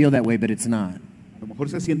 It may feel that way, but it's not. A lo mejor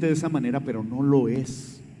se siente de esa manera, pero no lo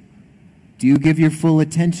es. Do you give your full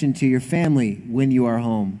attention to your family when you are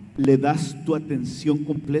home? Le das tu atención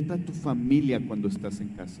completa a tu familia cuando estás en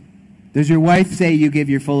casa. Does your wife say you give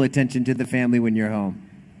your full attention to the family when you're home?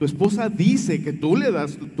 Tu esposa dice que tú le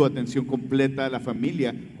das tu atención completa a la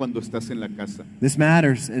familia cuando estás en la casa. This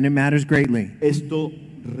matters, and it matters greatly. Esto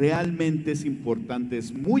realmente es importante,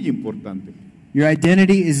 es muy importante. Your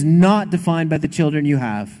identity is not defined by the children you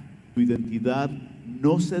have. Tu identidad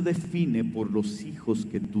no se define por los hijos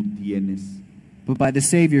que tú tienes, But by the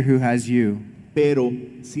Savior who has you. pero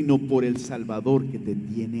sino por el Salvador que te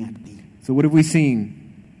tiene a ti. So what have we seen?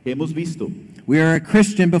 ¿Qué hemos visto? We are a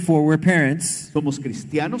Christian before we're parents. Somos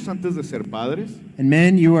cristianos antes de ser padres, And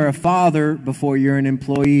men, you are a father before you're an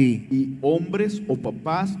employee. y hombres o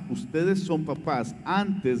papás, ustedes son papás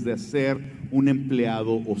antes de ser un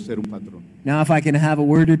empleado o ser un patrón. Now, if I can have a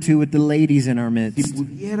word or two with the ladies in our Si midst.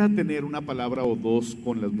 pudiera tener una palabra o dos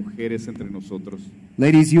con las mujeres entre nosotros.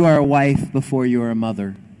 Ladies, you are a wife before you are a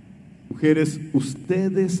mother. Mujeres,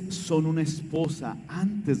 ustedes son una esposa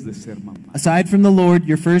antes de ser mamá. Aside from the Lord,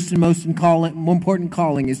 your first and most important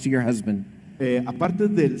calling is to your husband. Aparte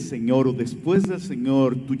del Señor o después del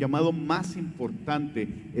Señor, tu llamado más importante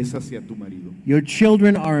es hacia tu marido. Your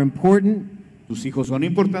children are important, Tus hijos son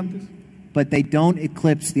importantes, but they don't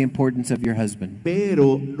eclipse the importance of your husband.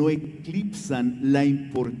 pero no eclipsan la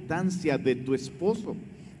importancia de tu esposo.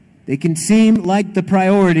 They can seem like the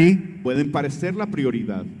priority Pueden parecer la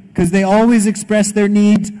prioridad, because they always express their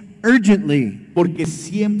needs urgently. porque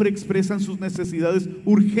siempre expresan sus necesidades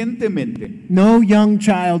urgentemente. No young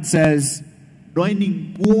child says, No hay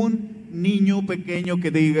ningún niño pequeño que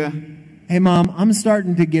diga, "Hey mom, I'm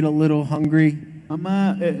starting to get a little hungry.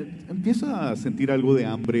 mamá, empiezo a sentir algo de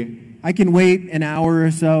hambre, I can wait an hour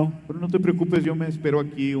or so. pero no te preocupes, yo me espero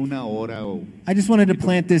aquí una hora o I just wanted to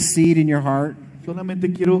plant this seed in your heart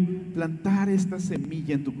solamente quiero plantar esta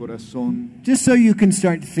semilla en tu corazón, just so you can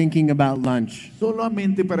start thinking about lunch.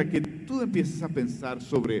 solamente para que tú empieces a pensar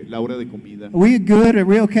sobre la hora de comida. Are we good? Are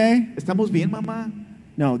we okay?" ¿Estamos bien, mamá?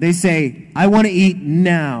 No, they say, "I want to eat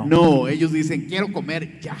now." No, ellos dicen, quiero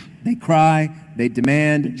comer ya. They cry, they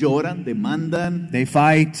demand, Lloran, demandan, they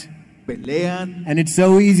fight. pelean, And it's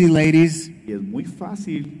so easy, ladies, y es muy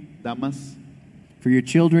fácil, damas, for your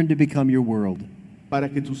children to become your world. para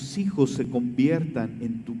que tus hijos se conviertan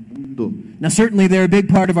en tu mundo. Now, certainly they're a big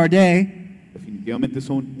part of our day, Definitivamente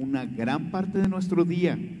son una gran parte de nuestro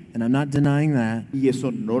día, and I'm not denying that. y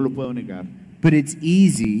eso no lo puedo negar, But it's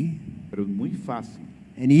easy pero es muy fácil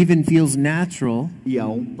and even feels natural y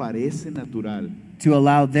aún parece natural to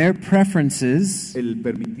allow their preferences el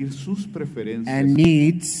permitir sus preferencias and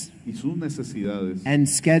needs y sus necesidades and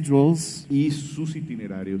schedules y sus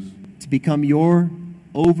itinerarios to become your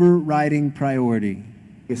overriding priority.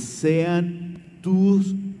 que sean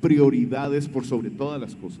tus prioridades por sobre todas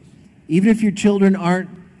las cosas. Even if your children aren't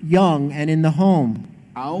young and in the home,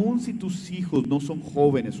 Aun si tus hijos no son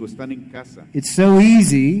jóvenes o están en casa, it's so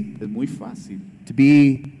easy es muy fácil.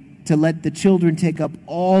 to let the children take up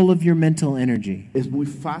all of your mental energy. Es muy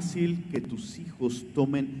fácil que tus hijos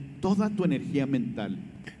tomen toda tu energía mental.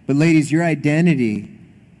 But ladies, your identity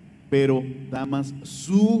Pero, damas,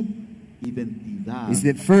 su identidad is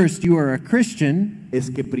that first you are a Christian es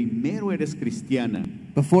que primero eres cristiana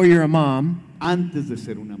before you're a mom, antes de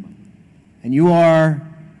ser una mamá. and you are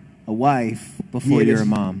a wife before Y eres you're a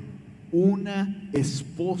mom. una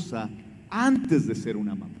esposa antes de ser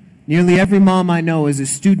una mamá. Nearly every mom I know is a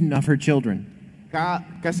student of her children.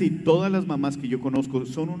 Casi todas las mamás que yo conozco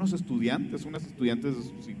son unas estudiantes de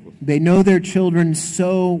sus hijos. They know their children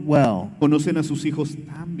so well. Conocen a sus hijos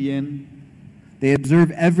tan bien, They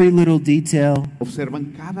observe every little detail.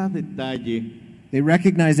 observan cada detalle, They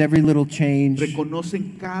recognize every little change.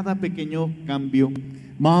 reconocen cada pequeño cambio.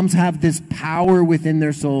 Moms have this power within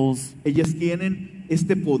their souls Ellas tienen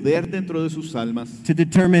este poder dentro de sus almas to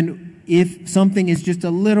determine if something is just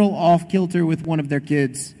a little off kilter with one of their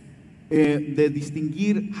kids. de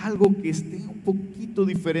distinguir algo que esté un poquito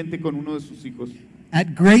diferente con uno de sus hijos,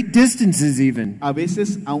 At great distances even. a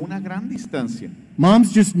veces a una gran distancia.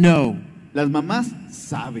 Moms just know, Las mamás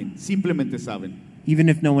saben, simplemente saben, even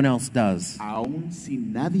if no one else does. aun si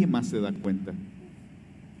nadie más se da cuenta.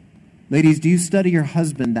 Ladies, do you study your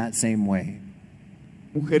husband that same way?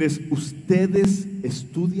 Mujeres, ustedes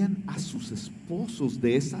estudian a sus esposos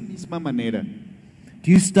de esa misma manera.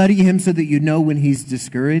 Do you study him so that you know when he's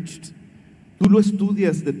discouraged? Tú lo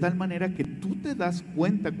estudias de tal manera que tú te das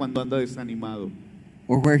cuenta cuando anda desanimado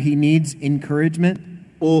Or where he needs encouragement?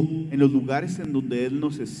 o en los lugares en donde él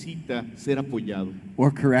necesita ser apoyado,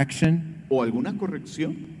 or correction, o alguna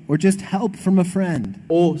corrección, or just help from a friend.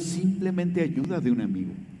 o simplemente ayuda de un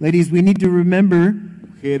amigo. Ladies, we need to remember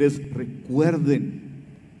Mujeres, recuerden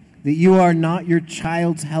that you are not your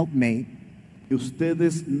child's helpmate. que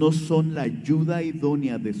ustedes no son la ayuda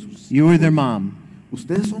idónea de sus You are hijos. their mom.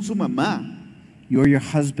 Ustedes son su mamá. You are your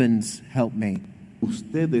husband's helpmate.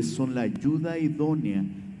 Ustedes son la ayuda idónea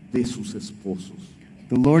de sus esposos.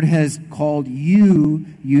 The Lord has called you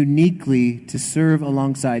uniquely to serve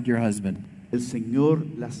alongside your husband. El Señor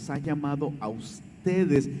las ha llamado a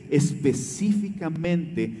ustedes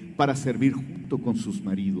específicamente para servir junto con sus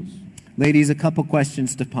maridos. Ladies, a couple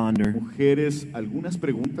questions to ponder. Mujeres, algunas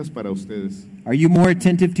preguntas para ustedes. Are you more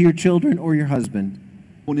attentive to your children or your husband?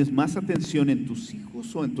 ¿Pones más atención en tus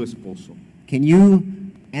hijos o en tu esposo? Can you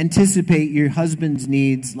anticipate your husband's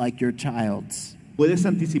needs like your child's? ¿Puedes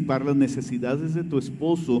anticipar las necesidades de tu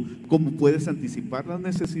esposo como puedes anticipar las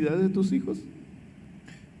necesidades de tus hijos?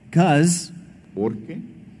 Because ¿Por qué?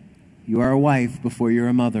 you are a wife before you're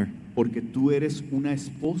a mother. Porque tú eres una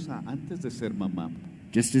esposa antes de ser mamá.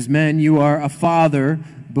 Just as men, you are a father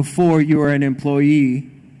before you are an employee.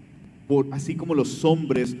 Así como los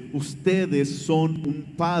hombres, ustedes son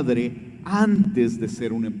un padre antes de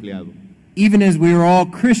ser un empleado. Even as we are all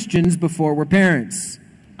Christians before we're parents.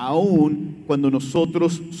 Aún cuando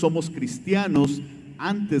nosotros somos cristianos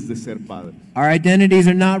antes de ser padres. Our identities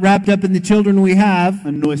are not wrapped up in the children we have,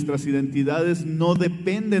 Nuestras identidades no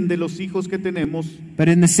dependen de los hijos que tenemos, but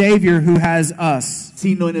in the Savior who has us.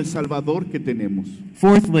 sino en el Salvador que tenemos.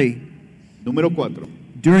 Fourthly, Número 4.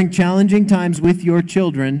 during challenging times with your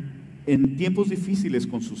children, En tiempos difíciles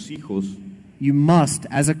con sus hijos, you must,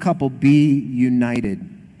 as a couple, be united.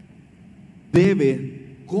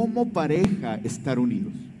 debe como pareja estar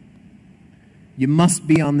unidos. You must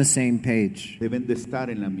be on the same page. Deben de estar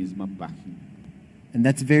en la misma página. And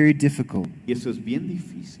that's very difficult. Y eso es bien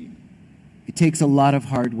difícil. It takes a lot of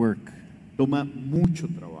hard work. Toma mucho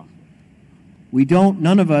trabajo.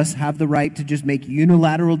 None of us have the right to just make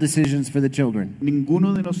unilateral decisions for the children.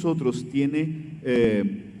 Ninguno de nosotros tiene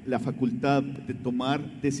la facultad de tomar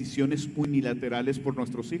decisiones unilaterales por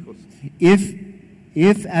nuestros hijos.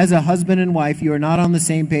 If as a husband and wife you are not on the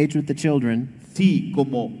same page with the children, Si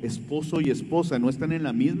como esposo y esposa no están en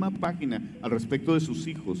la misma página al respecto de sus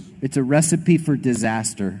hijos, it's a recipe for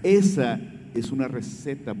disaster. esa es una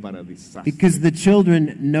receta para desastre. Because the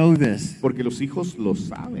children know this. Porque los hijos lo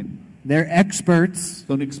saben. They're experts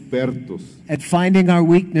Son expertos at finding our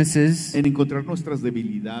weaknesses en encontrar nuestras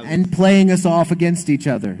debilidades and playing us off against each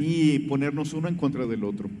other. y ponernos uno en contra del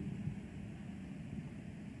otro.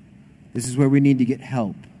 This is where we need to get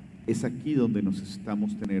help. Es aquí donde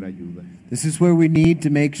necesitamos tener ayuda. This is where we need to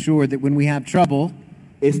make sure that when we have trouble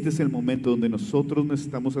Este es el momento donde nosotros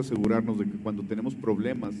necesitamos asegurarnos de que cuando tenemos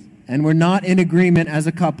problemas and we're not in agreement as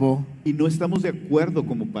a couple, y no estamos de acuerdo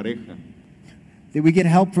como pareja, that we get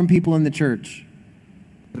help from people in the church.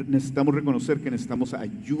 necesitamos reconocer que necesitamos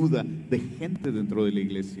ayuda de gente dentro de la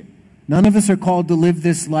iglesia. None of us are called to live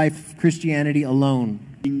this life of Christianity alone.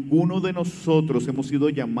 Ninguno de nosotros hemos sido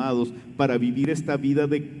llamados para vivir esta vida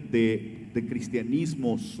de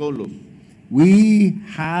cristianismo solos. We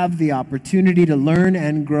have the opportunity to learn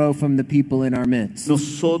and grow from the people in our midst.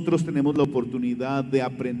 Nosotros tenemos la oportunidad de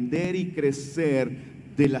aprender y crecer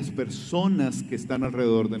de las personas que están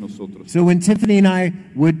alrededor de nosotros. So when Tiffany and I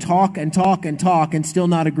would talk and talk and talk and still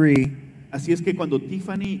not agree, Así es que cuando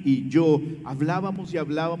Tiffany y yo hablábamos y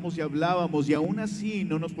hablábamos y hablábamos y aún así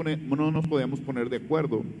no nos podíamos poner de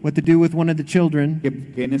acuerdo what to do with one of the children,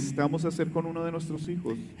 qué necesitamos hacer con uno de nuestros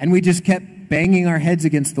hijos, and we just kept banging our heads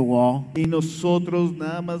against the wall, y nosotros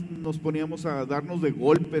nada más nos poníamos a darnos de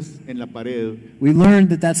golpes en la pared, we learned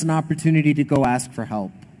that that's an opportunity to go ask for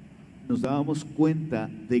help. nos dábamos cuenta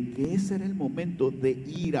de que ese era el momento de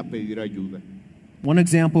ir a pedir ayuda. One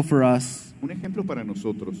example for us Un ejemplo para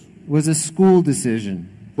nosotros was a school decision.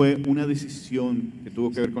 fue una decisión que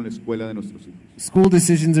tuvo que ver con la escuela de nuestros hijos. School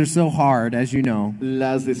decisions are so hard, as you know.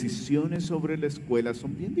 Las decisiones sobre la escuela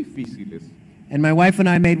son bien difíciles. And my wife and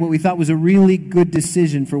I made what we thought was a really good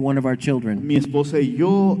decision for one of our children. Mi esposa y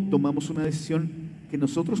yo tomamos una decisión que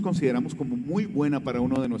nosotros consideramos como muy buena para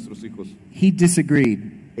uno de nuestros hijos. He disagreed.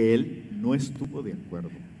 Él no estuvo de acuerdo.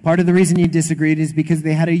 Part of the reason he disagreed is because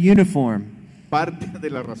they had a uniform. Parte de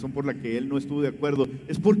la razón por la que él no estuvo de acuerdo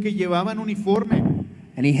es porque llevaban uniforme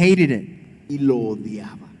And he hated it. y lo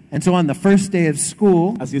odiaba. And so on the first day of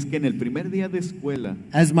school, Así es que en el primer día de escuela,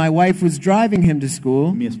 as my wife was driving him to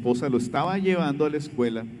school, mi esposa lo estaba llevando a la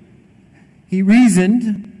escuela. he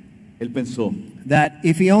reasoned Él pensó, that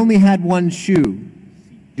if he only had one shoe,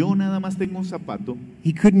 yo nada más tengo un zapato,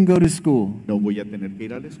 he couldn't go to school. no voy a tener que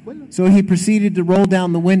ir a la escuela. So he proceeded to roll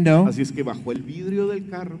down the window Así es que bajó el vidrio del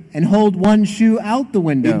carro and hold one shoe out the y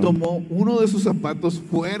window. tomó uno de sus zapatos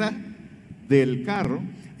fuera del carro.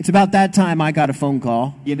 It's about that time I got a phone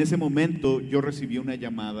call Y en ese momento yo recibí una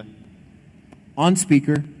llamada on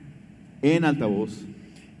speaker, en altavoz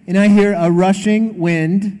and I hear a rushing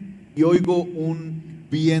wind y oigo un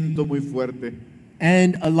viento muy fuerte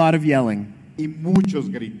and a lot of yelling. y muchos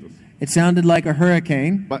gritos. It sounded like a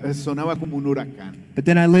hurricane, Sonaba como un huracán. but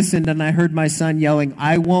then I listened and I heard my son yelling,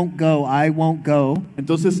 "I won't go, I won't go."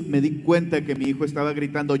 Entonces me di cuenta que mi hijo estaba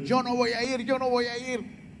gritando, yo no voy a ir, yo no voy a ir.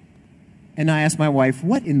 And I asked my wife,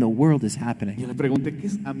 "What in the world is Y happening?" le pregunté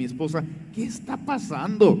a mi esposa, ¿qué está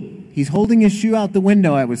pasando? He's holding his shoe out the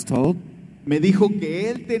window, I was told. Me dijo que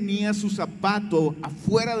él tenía su zapato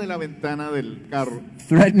afuera de la ventana del carro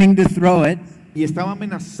Threatening to throw it y estaba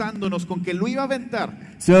amenazándonos con que lo iba a aventar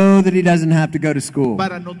so that he doesn't have to go to school.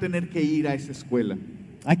 para no tener que ir a esa escuela.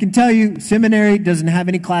 I can tell you, seminary doesn't have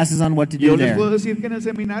any classes on what to do Yo les there. puedo decir que en el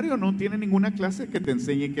seminario no tiene ninguna clase que te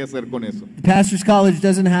enseñe qué hacer con eso. The pastor's college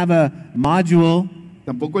doesn't have a module.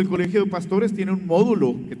 Tampoco el colegio de pastores tiene un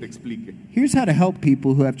módulo que te explique. Here's how to help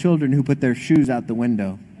people who have children who put their shoes out the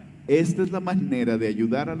window. Esta es la manera de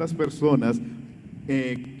ayudar a las personas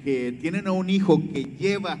que tienen a un hijo que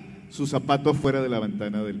lleva su zapato afuera de la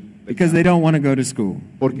ventana del Because they don't want to go to school.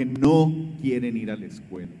 porque no quieren ir a la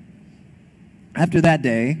escuela. After that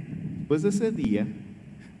day, Después de ese día,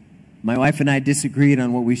 my wife and I disagreed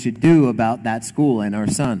on what we should do about that school and our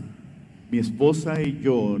son. mi esposa y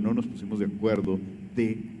yo no nos pusimos de acuerdo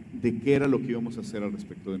de qué era lo que íbamos a hacer al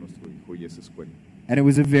respecto de nuestro hijo y esa escuela. And it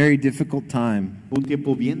was a very difficult time. Fue un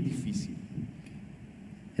tiempo bien difícil.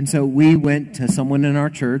 And so we went to someone in our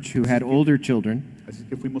church who had older children, Así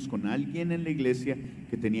que fuimos con alguien en la iglesia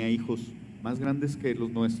que tenía hijos más grandes que los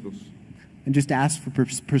nuestros. and just asked for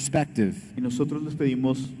perspective Y nosotros les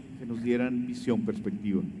pedimos que nos dieran visión,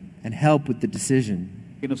 perspectiva, and help with the decision.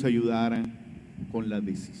 que nos ayudaran con la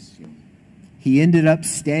decisión. He ended up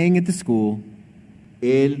staying at the school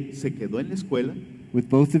Él se quedó en la escuela with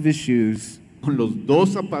both of his shoes, con los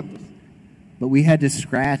dos zapatos, but we had to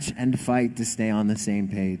scratch and fight to stay on the same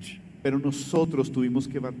page. pero nosotros tuvimos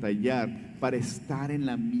que batallar para estar en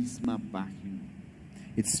la misma página.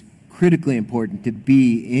 It's critically important to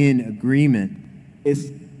be in agreement.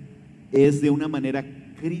 Es de una manera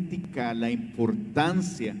crítica la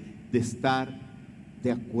importancia de estar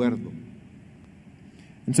de acuerdo.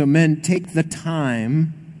 And so men, take the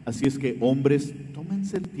time Así es que hombres,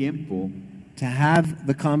 tómense el tiempo to have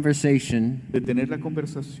the conversation, de tener la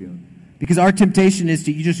conversación, because our temptation is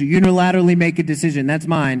to just unilaterally make a decision. That's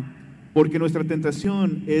mine. porque nuestra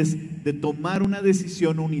tentación es de tomar una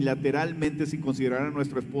decisión unilateralmente sin considerar a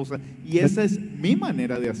nuestra esposa, y esa es mi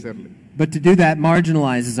manera de hacerle. But to do that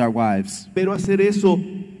marginalizes our wives. Pero hacer eso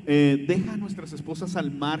deja a nuestras esposas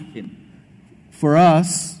al margen. For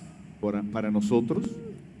us, Para nosotros,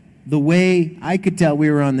 the way I could tell we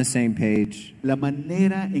were on the same page la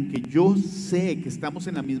manera en que yo sé que estamos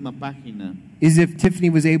en la misma página is if Tiffany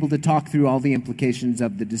was able to talk through all the implications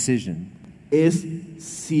of the decision. es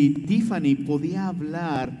si Tiffany podía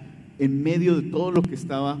hablar en medio de todo lo que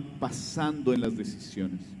estaba pasando en las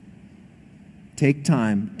decisiones. Take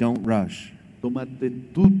time, don't rush.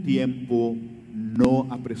 Tómate tu tiempo, no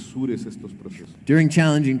apresures estos procesos. During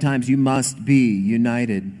challenging times, you must be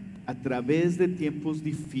united. A través de tiempos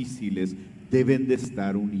difíciles deben de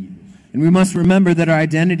estar unidos. And we must remember that our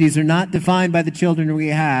identities are not defined by the children we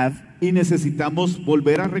have, Y necesitamos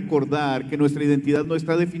volver a recordar que nuestra identidad no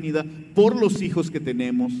está definida por los hijos que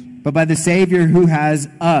tenemos, but by the Savior who has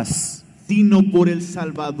us. sino por el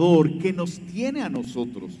Salvador que nos tiene a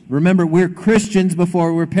nosotros. Remember, we're Christians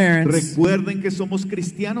before we're parents. Recuerden que somos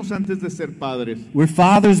cristianos antes de ser padres. We're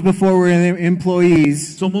fathers before we're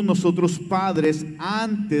employees. Somos nosotros padres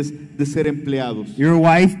antes de ser empleados. You're a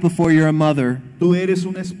wife before you're a mother. Tú eres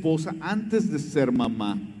una esposa antes de ser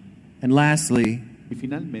mamá. And lastly, Y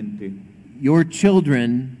finalmente, your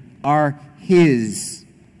children are His,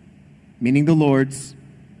 meaning the Lord's,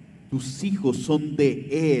 tus hijos son de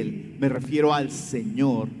Él, me refiero al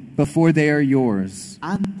Señor, before they are yours.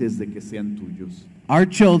 antes de que sean tuyos. Our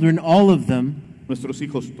children, all of them, Nuestros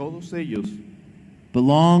hijos, todos ellos,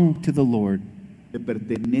 belong to the Lord. le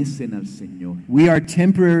pertenecen al Señor. We are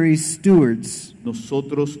temporary stewards,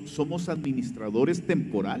 Nosotros somos administradores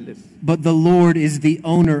temporales, but the Lord is the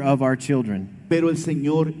owner of our children. pero el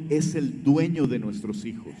Señor es el dueño de nuestros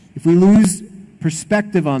hijos. If we lose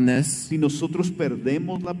perspective on this, Si nosotros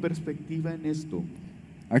perdemos la perspectiva en esto,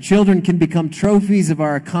 Our children can become trophies of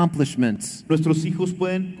our accomplishments. Nuestros hijos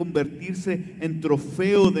pueden convertirse en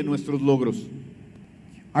trofeo de nuestros logros.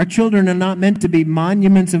 Our children are not meant to be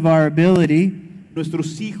monuments of our ability,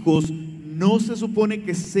 Nuestros hijos no se supone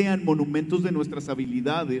que sean monumentos de nuestras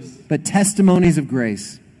habilidades, but testimonies of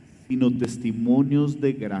grace. sino testimonios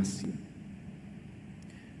de gracia.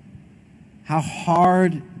 How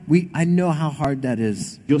hard, I know how hard that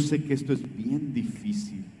is. Yo sé que esto es bien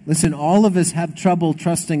difícil. Listen, all of us have trouble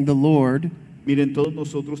trusting the Lord Miren, todos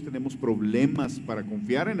nosotros tenemos problemas para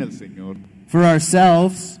confiar en el Señor for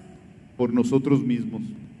ourselves, por nosotros mismos.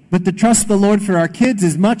 but to trust the Lord for our kids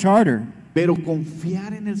is much harder. Pero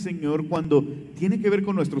confiar en el Señor cuando tiene que ver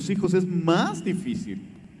con nuestros hijos es más difícil.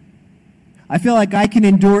 I feel like I can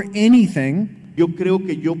endure anything, Yo creo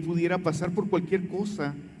que yo pudiera pasar por cualquier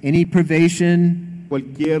cosa, any privation,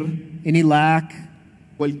 cualquier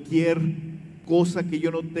cualquier cosa que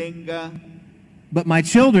yo no tenga, but my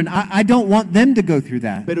children, I don't want them to go through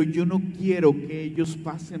that. pero yo no quiero que ellos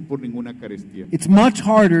pasen por ninguna carestía. It's much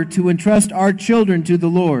harder to entrust our children to the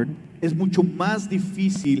Lord Es mucho más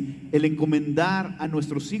difícil el encomendar a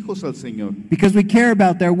nuestros hijos al Señor, because we care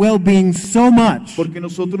about their well-being so much. porque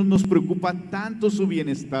nosotros nos preocupa tanto su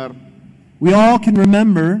bienestar. We all can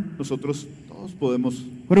remember Nosotros todos podemos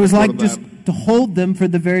what it was like recordar just to hold them for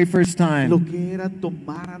the very first time. lo que era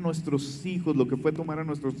tomar a nuestros hijos, lo que fue tomar a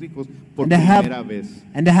nuestros hijos por And to have- primera vez.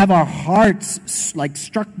 And to have our hearts like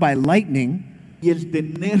struck by lightning Y el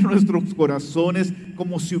tener nuestros corazones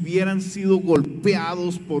como si hubieran sido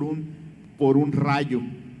golpeados por un rayo.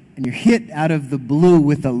 and you're hit out of the blue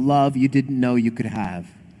with a love you didn't know you could have.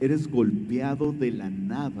 Eres golpeado de la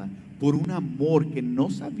nada por un amor que no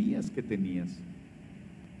sabías que tenías.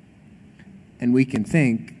 And we can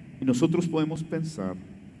think Y nosotros podemos pensar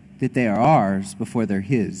that they are ours before they're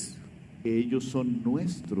His. que ellos son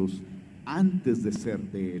nuestros antes de ser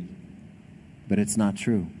de Él. But it's not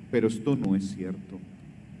true. Pero esto no es cierto.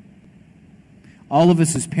 All of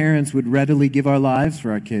us as parents would readily give our lives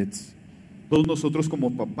for our kids. Todos nosotros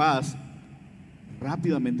como papás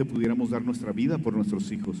rápidamente pudiéramos dar nuestra vida por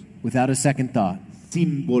nuestros hijos Without a second thought.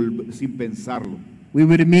 sin pensarlo. We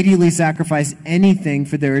would immediately sacrifice anything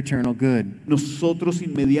for their eternal good. Nosotros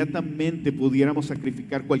inmediatamente pudiéramos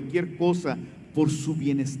sacrificar cualquier cosa por su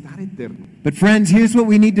bienestar eterno. But friends, here's what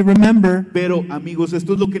we need to remember. Pero amigos,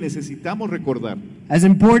 esto es lo que necesitamos recordar. As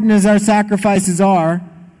important as our sacrifices are,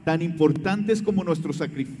 Tan importantes como nuestros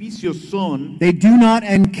sacrificios son, they do not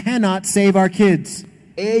and cannot save our kids.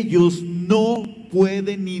 ellos no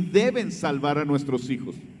pueden ni deben salvar a nuestros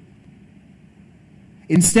hijos.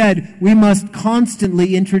 Instead, we must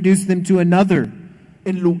constantly introduce them to another.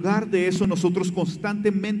 En lugar de eso, nosotros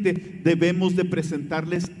constantemente debemos de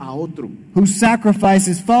presentarles a otro, Whose sacrifice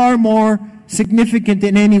is far more significant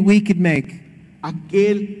than any we could make.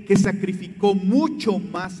 aquel que sacrificó mucho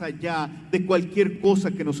más allá de cualquier cosa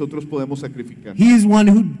que nosotros podemos sacrificar. He is one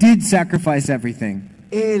who did sacrifice everything.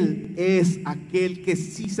 Él es aquel que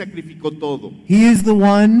sí sacrificó todo. He is the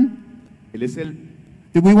one Él es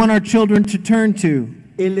that we want our children to turn to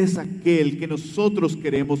Él es aquel que nosotros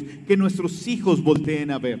queremos que nuestros hijos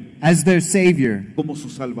volteen a ver as their Savior. como su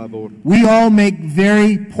Salvador. We all make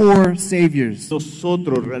very poor saviors.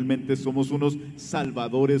 Nosotros realmente somos unos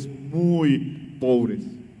salvadores muy pobres.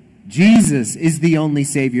 Jesus is the only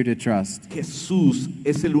Savior to trust. Jesús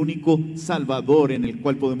es el único Salvador en el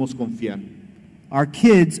cual podemos confiar. Our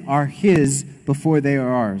kids are His before they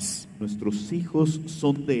are ours. Nuestros hijos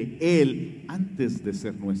son de Él antes de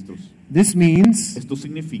ser nuestros. This means Esto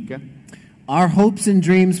significa our hopes and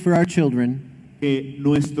dreams for our children que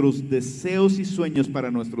nuestros deseos y sueños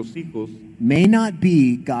para nuestros hijos may not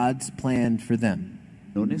be God's plan for them.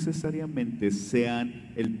 no necesariamente sean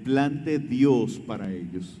el plan de Dios para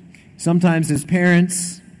ellos. Sometimes as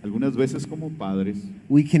parents, Algunas veces como padres,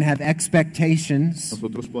 we can have expectations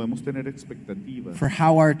nosotros podemos tener expectativas for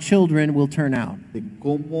how our children will turn out. de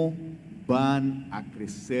cómo van a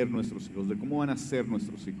crecer nuestros hijos, de cómo van a ser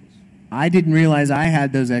nuestros hijos. I didn't realize I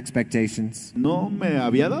had those expectations, No me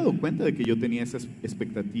había dado cuenta de que yo tenía esas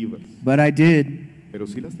expectativas, but I did. pero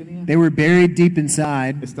sí las tenía. They were buried deep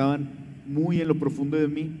inside. Estaban muy en lo profundo de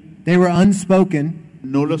mí. They were unspoken,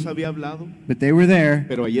 No los había hablado, but they were there.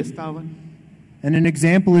 pero ahí estaban. And an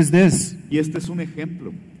example is this. Y este es un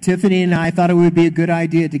ejemplo. Tiffany and I thought it would be a good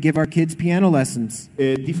idea to give our kids piano lessons.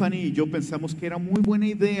 Tiffany y yo pensamos que era muy buena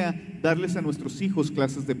idea darles a nuestros hijos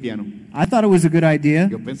clases de piano. I thought it was a good idea.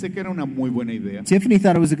 Yo pensé que era una muy buena idea. Tiffany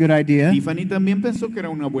thought it was a good idea. Tiffany también pensó que era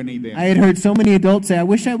una buena idea. I had heard so many adults say, I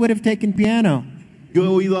wish I would have taken piano. Yo he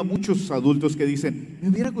oído a muchos adultos que dicen, me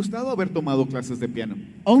hubiera gustado haber tomado clases de piano.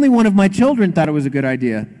 Only one of my children thought it was a good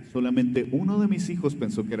idea. Solamente uno de mis hijos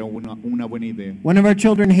pensó que era una buena idea. One of our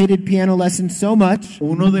children hated piano lessons so much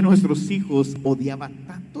Uno de nuestros hijos odiaba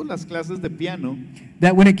tanto las clases de piano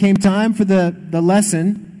that when it came time for the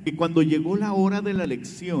lesson, que cuando llegó la hora de la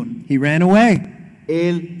lección, he ran away.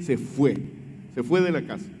 él se fue de la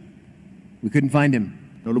casa. We couldn't find him.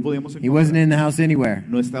 No lo podíamos He wasn't encontrar. in the house anywhere.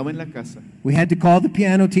 No estaba en la casa. We had to call the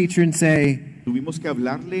piano teacher and say, Tuvimos que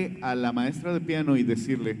hablarle a la maestra de piano y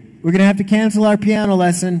decirle, we're going to have to cancel our piano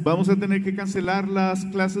lesson vamos a tener que cancelar las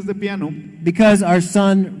clases de piano because our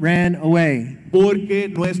son ran away. porque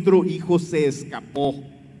nuestro hijo se escapó.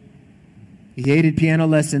 He hated piano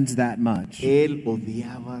lessons that much. Él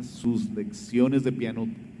odiaba sus lecciones de piano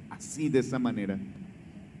así, de esa manera.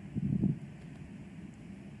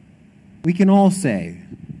 We can all say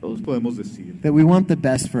Todos podemos decir, that we want the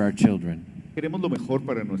best for our children. queremos lo mejor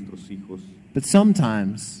para nuestros hijos, But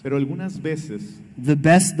sometimes, pero algunas veces the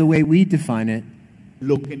best, the way we define it,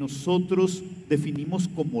 lo que nosotros definimos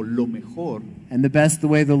como lo mejor and the best, the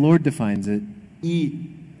way the Lord defines it, y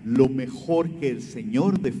lo mejor que el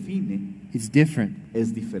Señor define is different.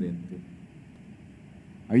 es diferente.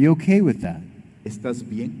 Are you okay with that? ¿Estás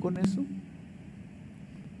bien con eso?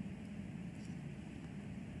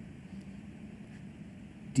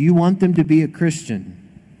 Do you want them to be a Christian?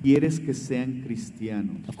 ¿Quieres que sean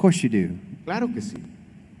cristianos? Of course you do. Claro que sí.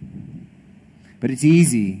 But it's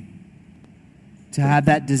easy to have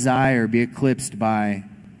that desire be eclipsed by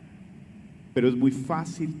Pero es muy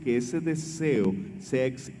fácil que ese deseo sea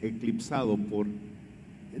eclipsado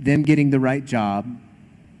them getting the right job,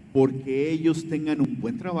 porque ellos tengan un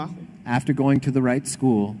buen trabajo, after going to the right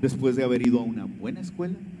school, después de haber ido a una buena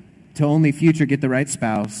escuela, to only future get the right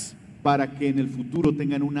spouse, para que en el futuro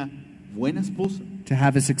tengan una buena esposa, to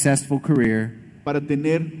have a successful career, para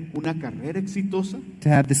tener una carrera exitosa, to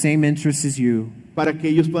have the same interests as you, para que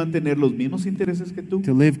ellos puedan tener los mismos intereses que tú,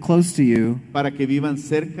 to live close to you, para que vivan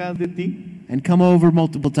cerca de ti and come over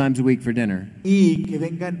multiple times a week for dinner. y que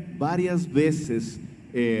vengan varias veces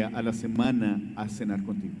a la semana a cenar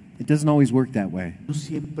contigo. It doesn't always work that way. No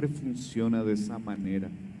siempre funciona de esa manera.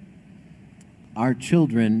 Our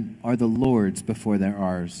children are the Lord's before they're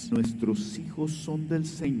ours. Nuestros hijos son del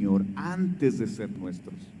Señor antes de ser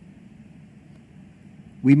nuestros.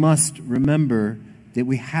 We must remember that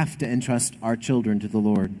we have to entrust our children to the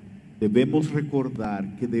Lord. Debemos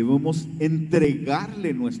recordar que debemos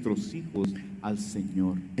entregarle nuestros hijos al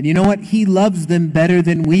Señor. And you know what? He loves them better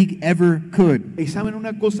than we ever could. Y saben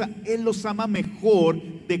una cosa, Él los ama mejor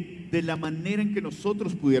de la manera en que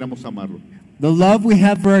nosotros pudiéramos amarlo. The love we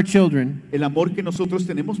have for our children El amor que nosotros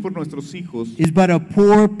tenemos por nuestros hijos is but a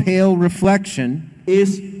poor, pale reflection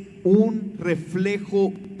es un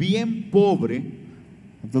reflejo bien pobre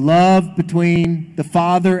of the love between the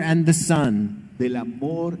Father and the Son, del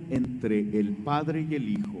amor entre el Padre y el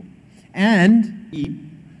Hijo and y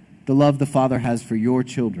the love the Father has for your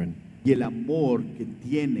children. el amor que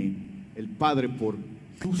tiene el Padre por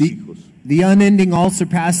tus The, hijos. the unending,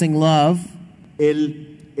 all-surpassing love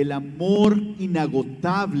El amor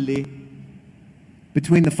inagotable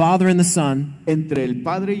between the Father and the Son entre el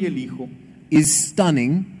Padre y el Hijo is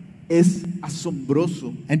stunning es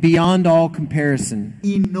asombroso and beyond all comparison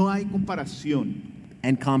y no hay comparación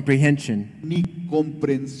and comprehension. ni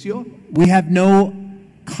comprensión. We have no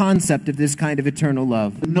concept of this kind of eternal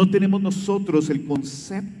love. No tenemos nosotros el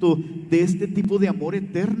concepto de este tipo de amor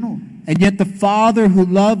eterno. And yet the Father who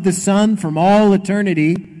loved the Son from all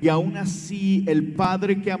eternity Y aún así el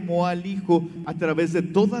Padre que amó al Hijo a través de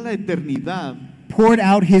toda la eternidad poured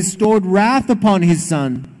out his stored wrath upon his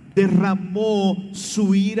Son derramó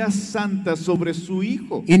su ira santa sobre su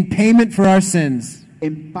Hijo in payment for our sins.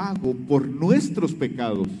 en pago por nuestros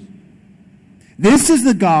pecados. This is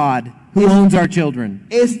the God who owns our children.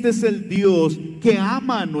 Este es el Dios que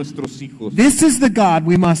ama a nuestros hijos. This is the God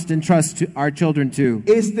we must entrust to our children to.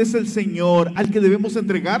 Este es el Señor al que debemos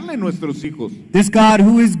entregarle a nuestros hijos. This God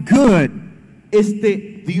who is good.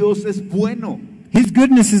 Este Dios es bueno. His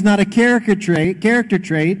goodness is not a character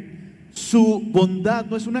trait Su bondad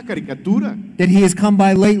no es una caricatura that he has come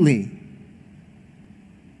by lately,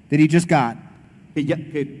 that he just got.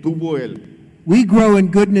 que tuvo él. We grow in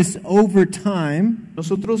goodness over time,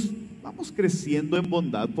 Nosotros vamos creciendo en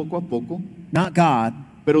bondad poco a poco, not God.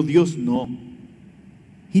 pero Dios no.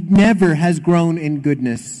 He never has grown in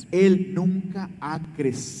goodness. Él nunca ha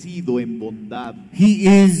crecido en bondad. He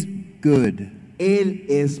is good. Él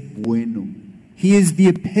es bueno. He is the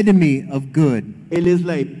epitome of good. Él es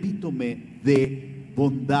la epítome de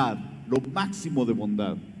bondad, lo máximo de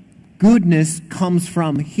bondad. Goodness comes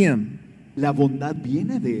from him. La bondad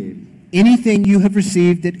viene de Él. Anything you have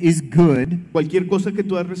received that is good Cualquier cosa que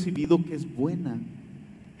tú has recibido que es buena,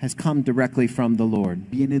 has come directly from the Lord.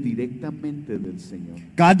 viene directamente del Señor.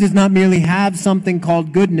 God does not merely have something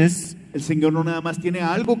called goodness. El Señor no nada más tiene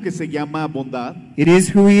algo que se llama bondad. It is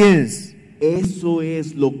who He is. Eso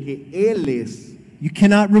es lo que Él es. You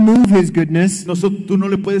cannot remove His goodness Tú no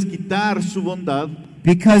le puedes quitar su bondad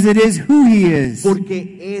because it is who He is.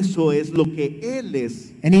 porque eso es lo que Él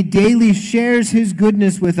es. And He daily shares His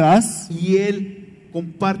goodness with us, Y Él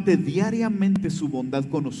comparte diariamente su bondad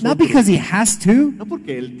con nosotros. not because He has to, No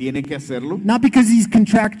porque Él tiene que hacerlo. not because He's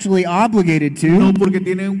contractually obligated No to, porque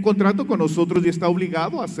tiene un contrato con nosotros y está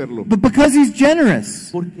obligado a hacerlo. but because He's generous.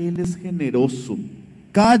 Porque Él es generoso.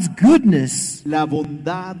 God's goodness La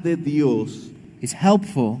bondad de Dios is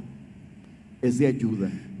helpful es de ayuda.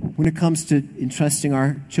 when it comes to entrusting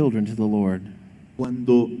our children to the Lord.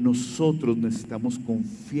 Cuando nosotros necesitamos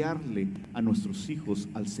confiarle a nuestros hijos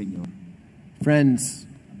al Señor. Friends,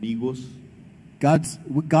 Amigos,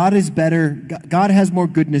 God is better. God has more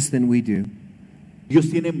goodness than we do. Dios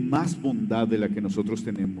tiene más bondad de la que nosotros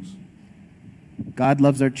tenemos. God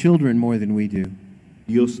loves our children more than we do.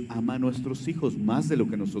 Dios ama a nuestros hijos más de lo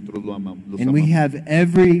que nosotros los amamos. And we have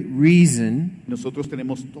every reason Nosotros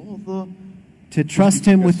tenemos todo to trust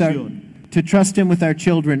Him with our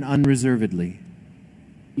children unreservedly.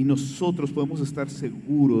 y nosotros podemos estar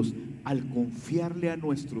seguros al confiarle a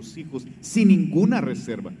nuestros hijos sin ninguna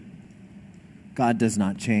reserva. God does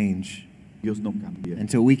not change Dios no cambia.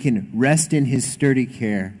 until we can rest in His sturdy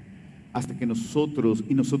care. Hasta que nosotros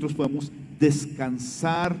podamos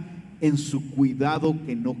descansar en su cuidado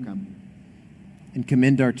que no cambia. And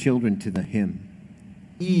commend our children to Him.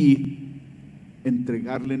 Y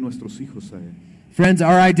entregarle nuestros hijos a Él. Friends,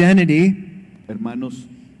 our identity Hermanos,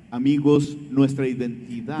 amigos, nuestra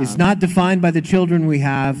identidad is not defined by the children we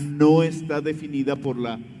have, no está definida por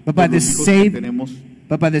but by los the hijos que tenemos,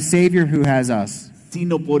 but by the Savior who has us.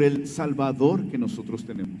 sino por el Salvador que nosotros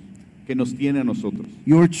tenemos, que nos tiene a nosotros.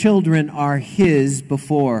 Your children are His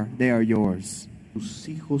before they are yours. Tus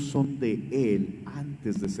hijos son de Él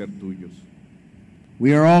antes de ser tuyos.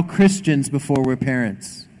 We are all Christians before we're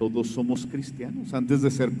parents. Todos somos cristianos antes de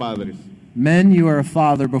ser padres. Men, you are a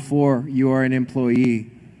father before you are an employee.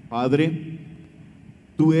 Padre,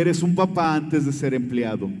 tú eres un papá antes de ser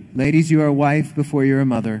empleado. Ladies, you are a wife before you're a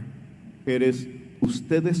mother.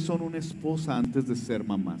 Ustedes son una esposa antes de ser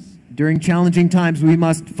mamás. During challenging times, we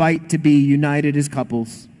must fight to be united as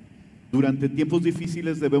couples. Durante tiempos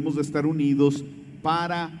difíciles debemos de estar unidos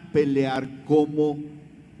para pelear como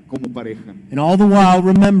pareja. And all the while,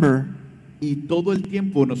 remember Y todo el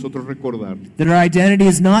tiempo nosotros recordar that our identity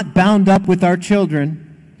is not bound up with our children,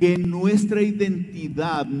 que nuestra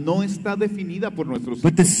identidad no está definida por nuestros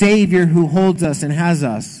but the hijos, Savior who holds us and has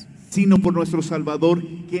us. sino por nuestro Salvador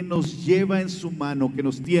que nos lleva en su mano, que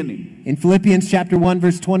nos tiene. In Philippians chapter 1,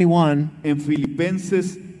 verse 21, En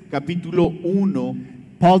Filipenses capítulo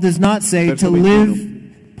 1, Paul does not say Verso to 21.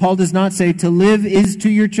 live. Paul does not say to live is to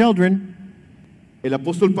your children. el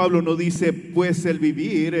apóstol Pablo no dice, pues el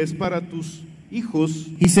vivir es para tus hijos.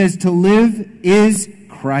 He says to live is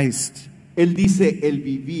Christ. Él dice, el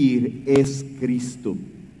vivir es Cristo.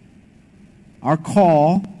 Our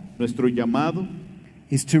call Nuestro llamado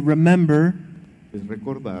is to remember es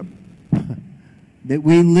recordar that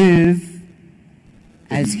we live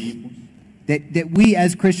que as vivimos, that we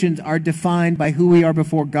as Christians are defined by who we are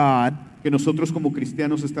before God, que nosotros como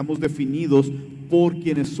cristianos estamos definidos por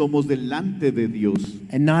quienes somos delante de Dios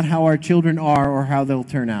and not how our children are or how they'll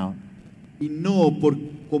turn out. y no por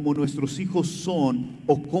cómo nuestros hijos son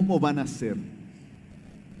o cómo van a ser.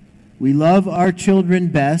 We love our children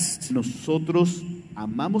best Nosotros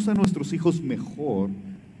amamos a nuestros hijos mejor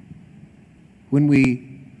when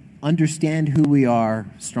we understand who we are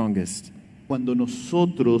strongest. cuando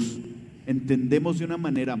nosotros entendemos de una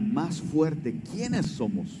manera más fuerte quiénes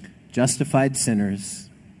somos. Justified sinners,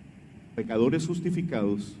 Pecadores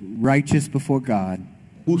justificados, righteous before God,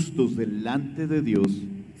 justos delante de Dios,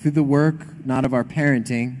 through the work not of our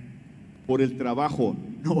parenting, por el trabajo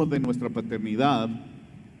no de nuestra paternidad,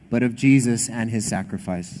 but of Jesus and His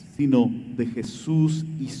sacrifice. sino de Jesús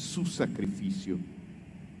y su sacrificio.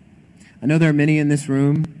 I know there are many in this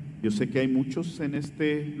room Yo sé que hay muchos en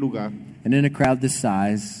este lugar and in a crowd this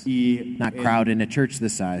size, y not crowd, in a church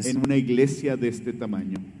this size, en una iglesia de este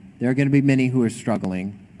tamaño. there are going to be many who are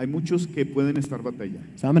struggling. Hay muchos que pueden estar batallando.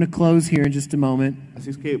 So I'm going to close here in just a moment, Así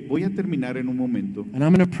es que voy a terminar en un momento and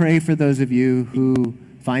I'm going to pray for those of you who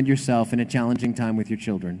find yourself in a challenging time with your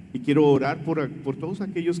children. y quiero orar por todos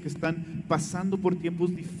aquellos que están pasando por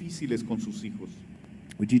tiempos difíciles con sus hijos.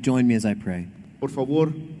 Would you join me as I pray? Por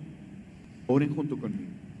favor, Oren junto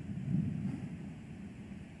conmigo.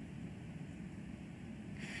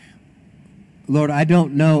 Lord, I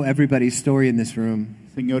don't know everybody's story in this room,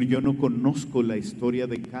 Señor, yo no conozco la historia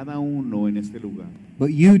de cada uno en este lugar,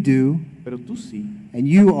 but you do, pero tú sí. and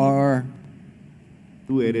you are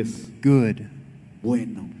Tú eres good.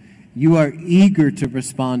 bueno. You are eager to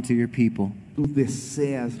respond to your people. Tú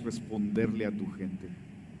deseas responderle a tu gente.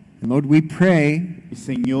 And Lord, we pray Y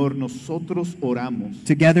Señor, nosotros oramos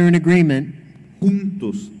together in agreement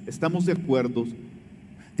juntos, estamos de acuerdo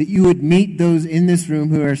that you would meet those in this room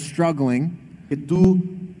who are struggling, que tú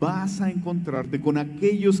vas a encontrarte con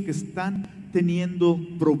aquellos que están teniendo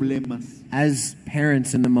problemas as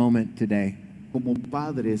parents in the moment today. como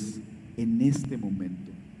padres en este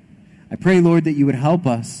momento. I pray, Lord, that you would help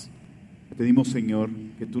us. Te pedimos, Señor,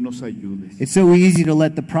 que tú nos ayudes. It's so easy to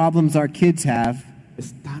let the problems our kids have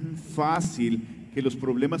Es tan fácil que los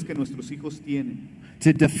problemas que nuestros hijos tienen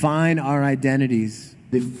to define our identities.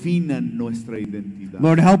 definan nuestra identidad.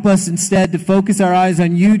 Lord, help us instead to focus our eyes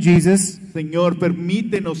on you, Jesus, Señor,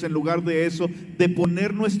 permítenos en lugar de eso, de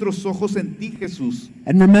poner nuestros ojos en ti, Jesús,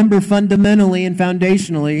 and remember fundamentally and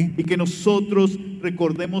foundationally y que nosotros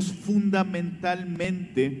recordemos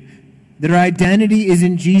fundamentalmente that our identity is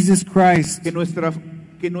in Jesus Christ que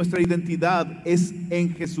nuestra identidad es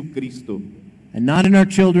en Jesucristo and not in our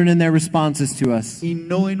children and their responses to us. y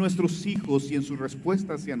no en nuestros hijos y en su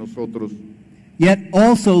respuesta hacia nosotros. Yet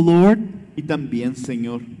also, Lord, Y también,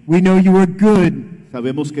 Señor, we know you are good,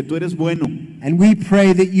 sabemos que tú eres bueno and we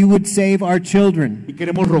pray that you would save our children, y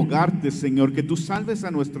queremos rogarte, Señor, que tú salves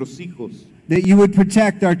a nuestros hijos, that you would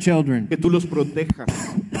protect our children. que tú los protejas.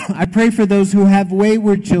 I pray for those who have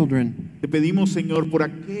wayward children Te pedimos, Señor, por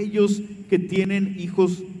aquellos que tienen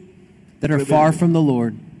hijos that are far from the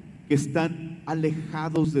Lord. que están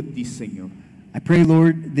alejados de ti, Señor. I pray,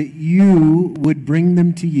 Lord, that you would bring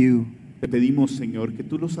them to you. Te pedimos, Señor, que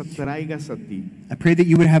tú los atraigas a ti, I pray that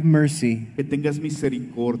you would have mercy. que tengas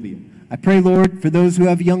misericordia. I pray, Lord, for those who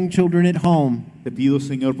have young children at home. Te pido,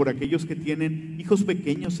 Señor, por aquellos que tienen hijos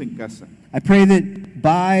pequeños en casa. I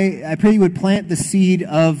pray you would plant the seed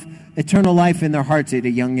of eternal life in their hearts at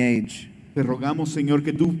a young age. Te rogamos, Señor,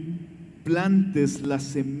 que tú plantes la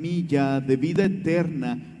semilla de vida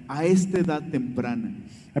eterna a esta edad temprana.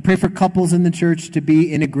 I pray for couples in the church to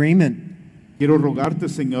be in agreement. Quiero rogarte,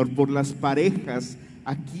 Señor, por las parejas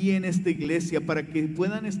aquí en esta iglesia para que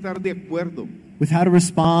puedan estar de acuerdo with how to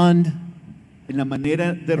respond en la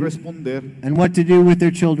manera de responder and what to do with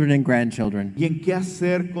their children and grandchildren. y en qué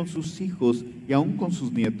hacer con sus hijos y aún con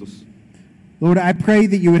sus nietos. Lord, I pray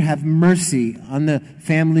that you would have mercy on the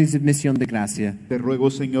families of Misión de Gracia. Te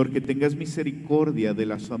ruego, Señor, que tengas misericordia de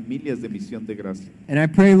las familias de Misión de Gracia. And I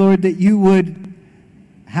pray, Lord, that you would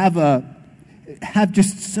have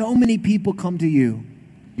just so many people come to you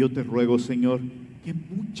Yo te ruego, Señor, que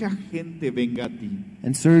mucha gente venga a ti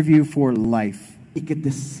and serve you for life. y que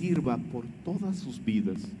te sirva por todas sus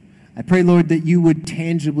vidas. I pray, Lord, that you would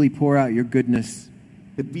tangibly pour out your goodness.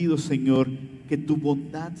 Te pido, Señor, que tu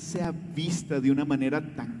bondad sea vista de una manera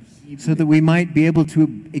tangible so that we might be able to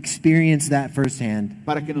experience that firsthand.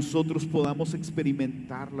 para que nosotros podamos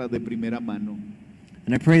experimentarla de primera mano.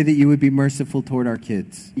 And I pray that you would be merciful toward our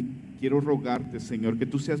kids. Y quiero rogarte, Señor, que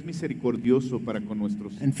tú seas misericordioso para con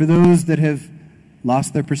nuestros hijos. And for those that have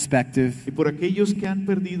lost their perspective Y por aquellos que han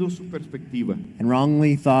perdido su perspectiva and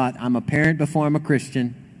wrongly thought, I'm a parent before I'm a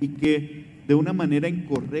Christian, y que de una manera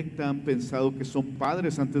incorrecta han pensado que son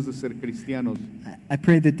padres antes de ser cristianos. I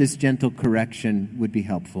pray that this gentle correction would be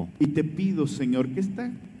helpful. Y te pido, Señor, que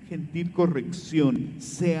esta gentil corrección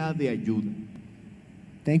sea de ayuda.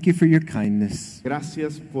 Thank you for your kindness.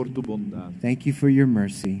 Gracias por tu bondad. Thank you for your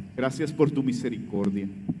mercy. Gracias por tu misericordia.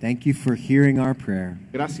 Thank you for hearing our prayer.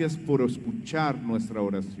 Gracias por escuchar nuestra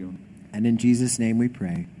oración. And in Jesus' name we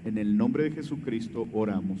pray. En el nombre de Jesucristo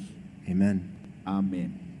oramos. Amen.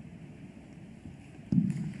 Amén.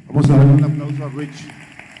 Vamos a dar un aplauso a Rich.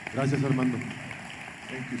 Gracias, Armando.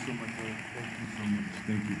 Thank you so much, brother. Thank you so much.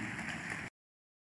 Thank you.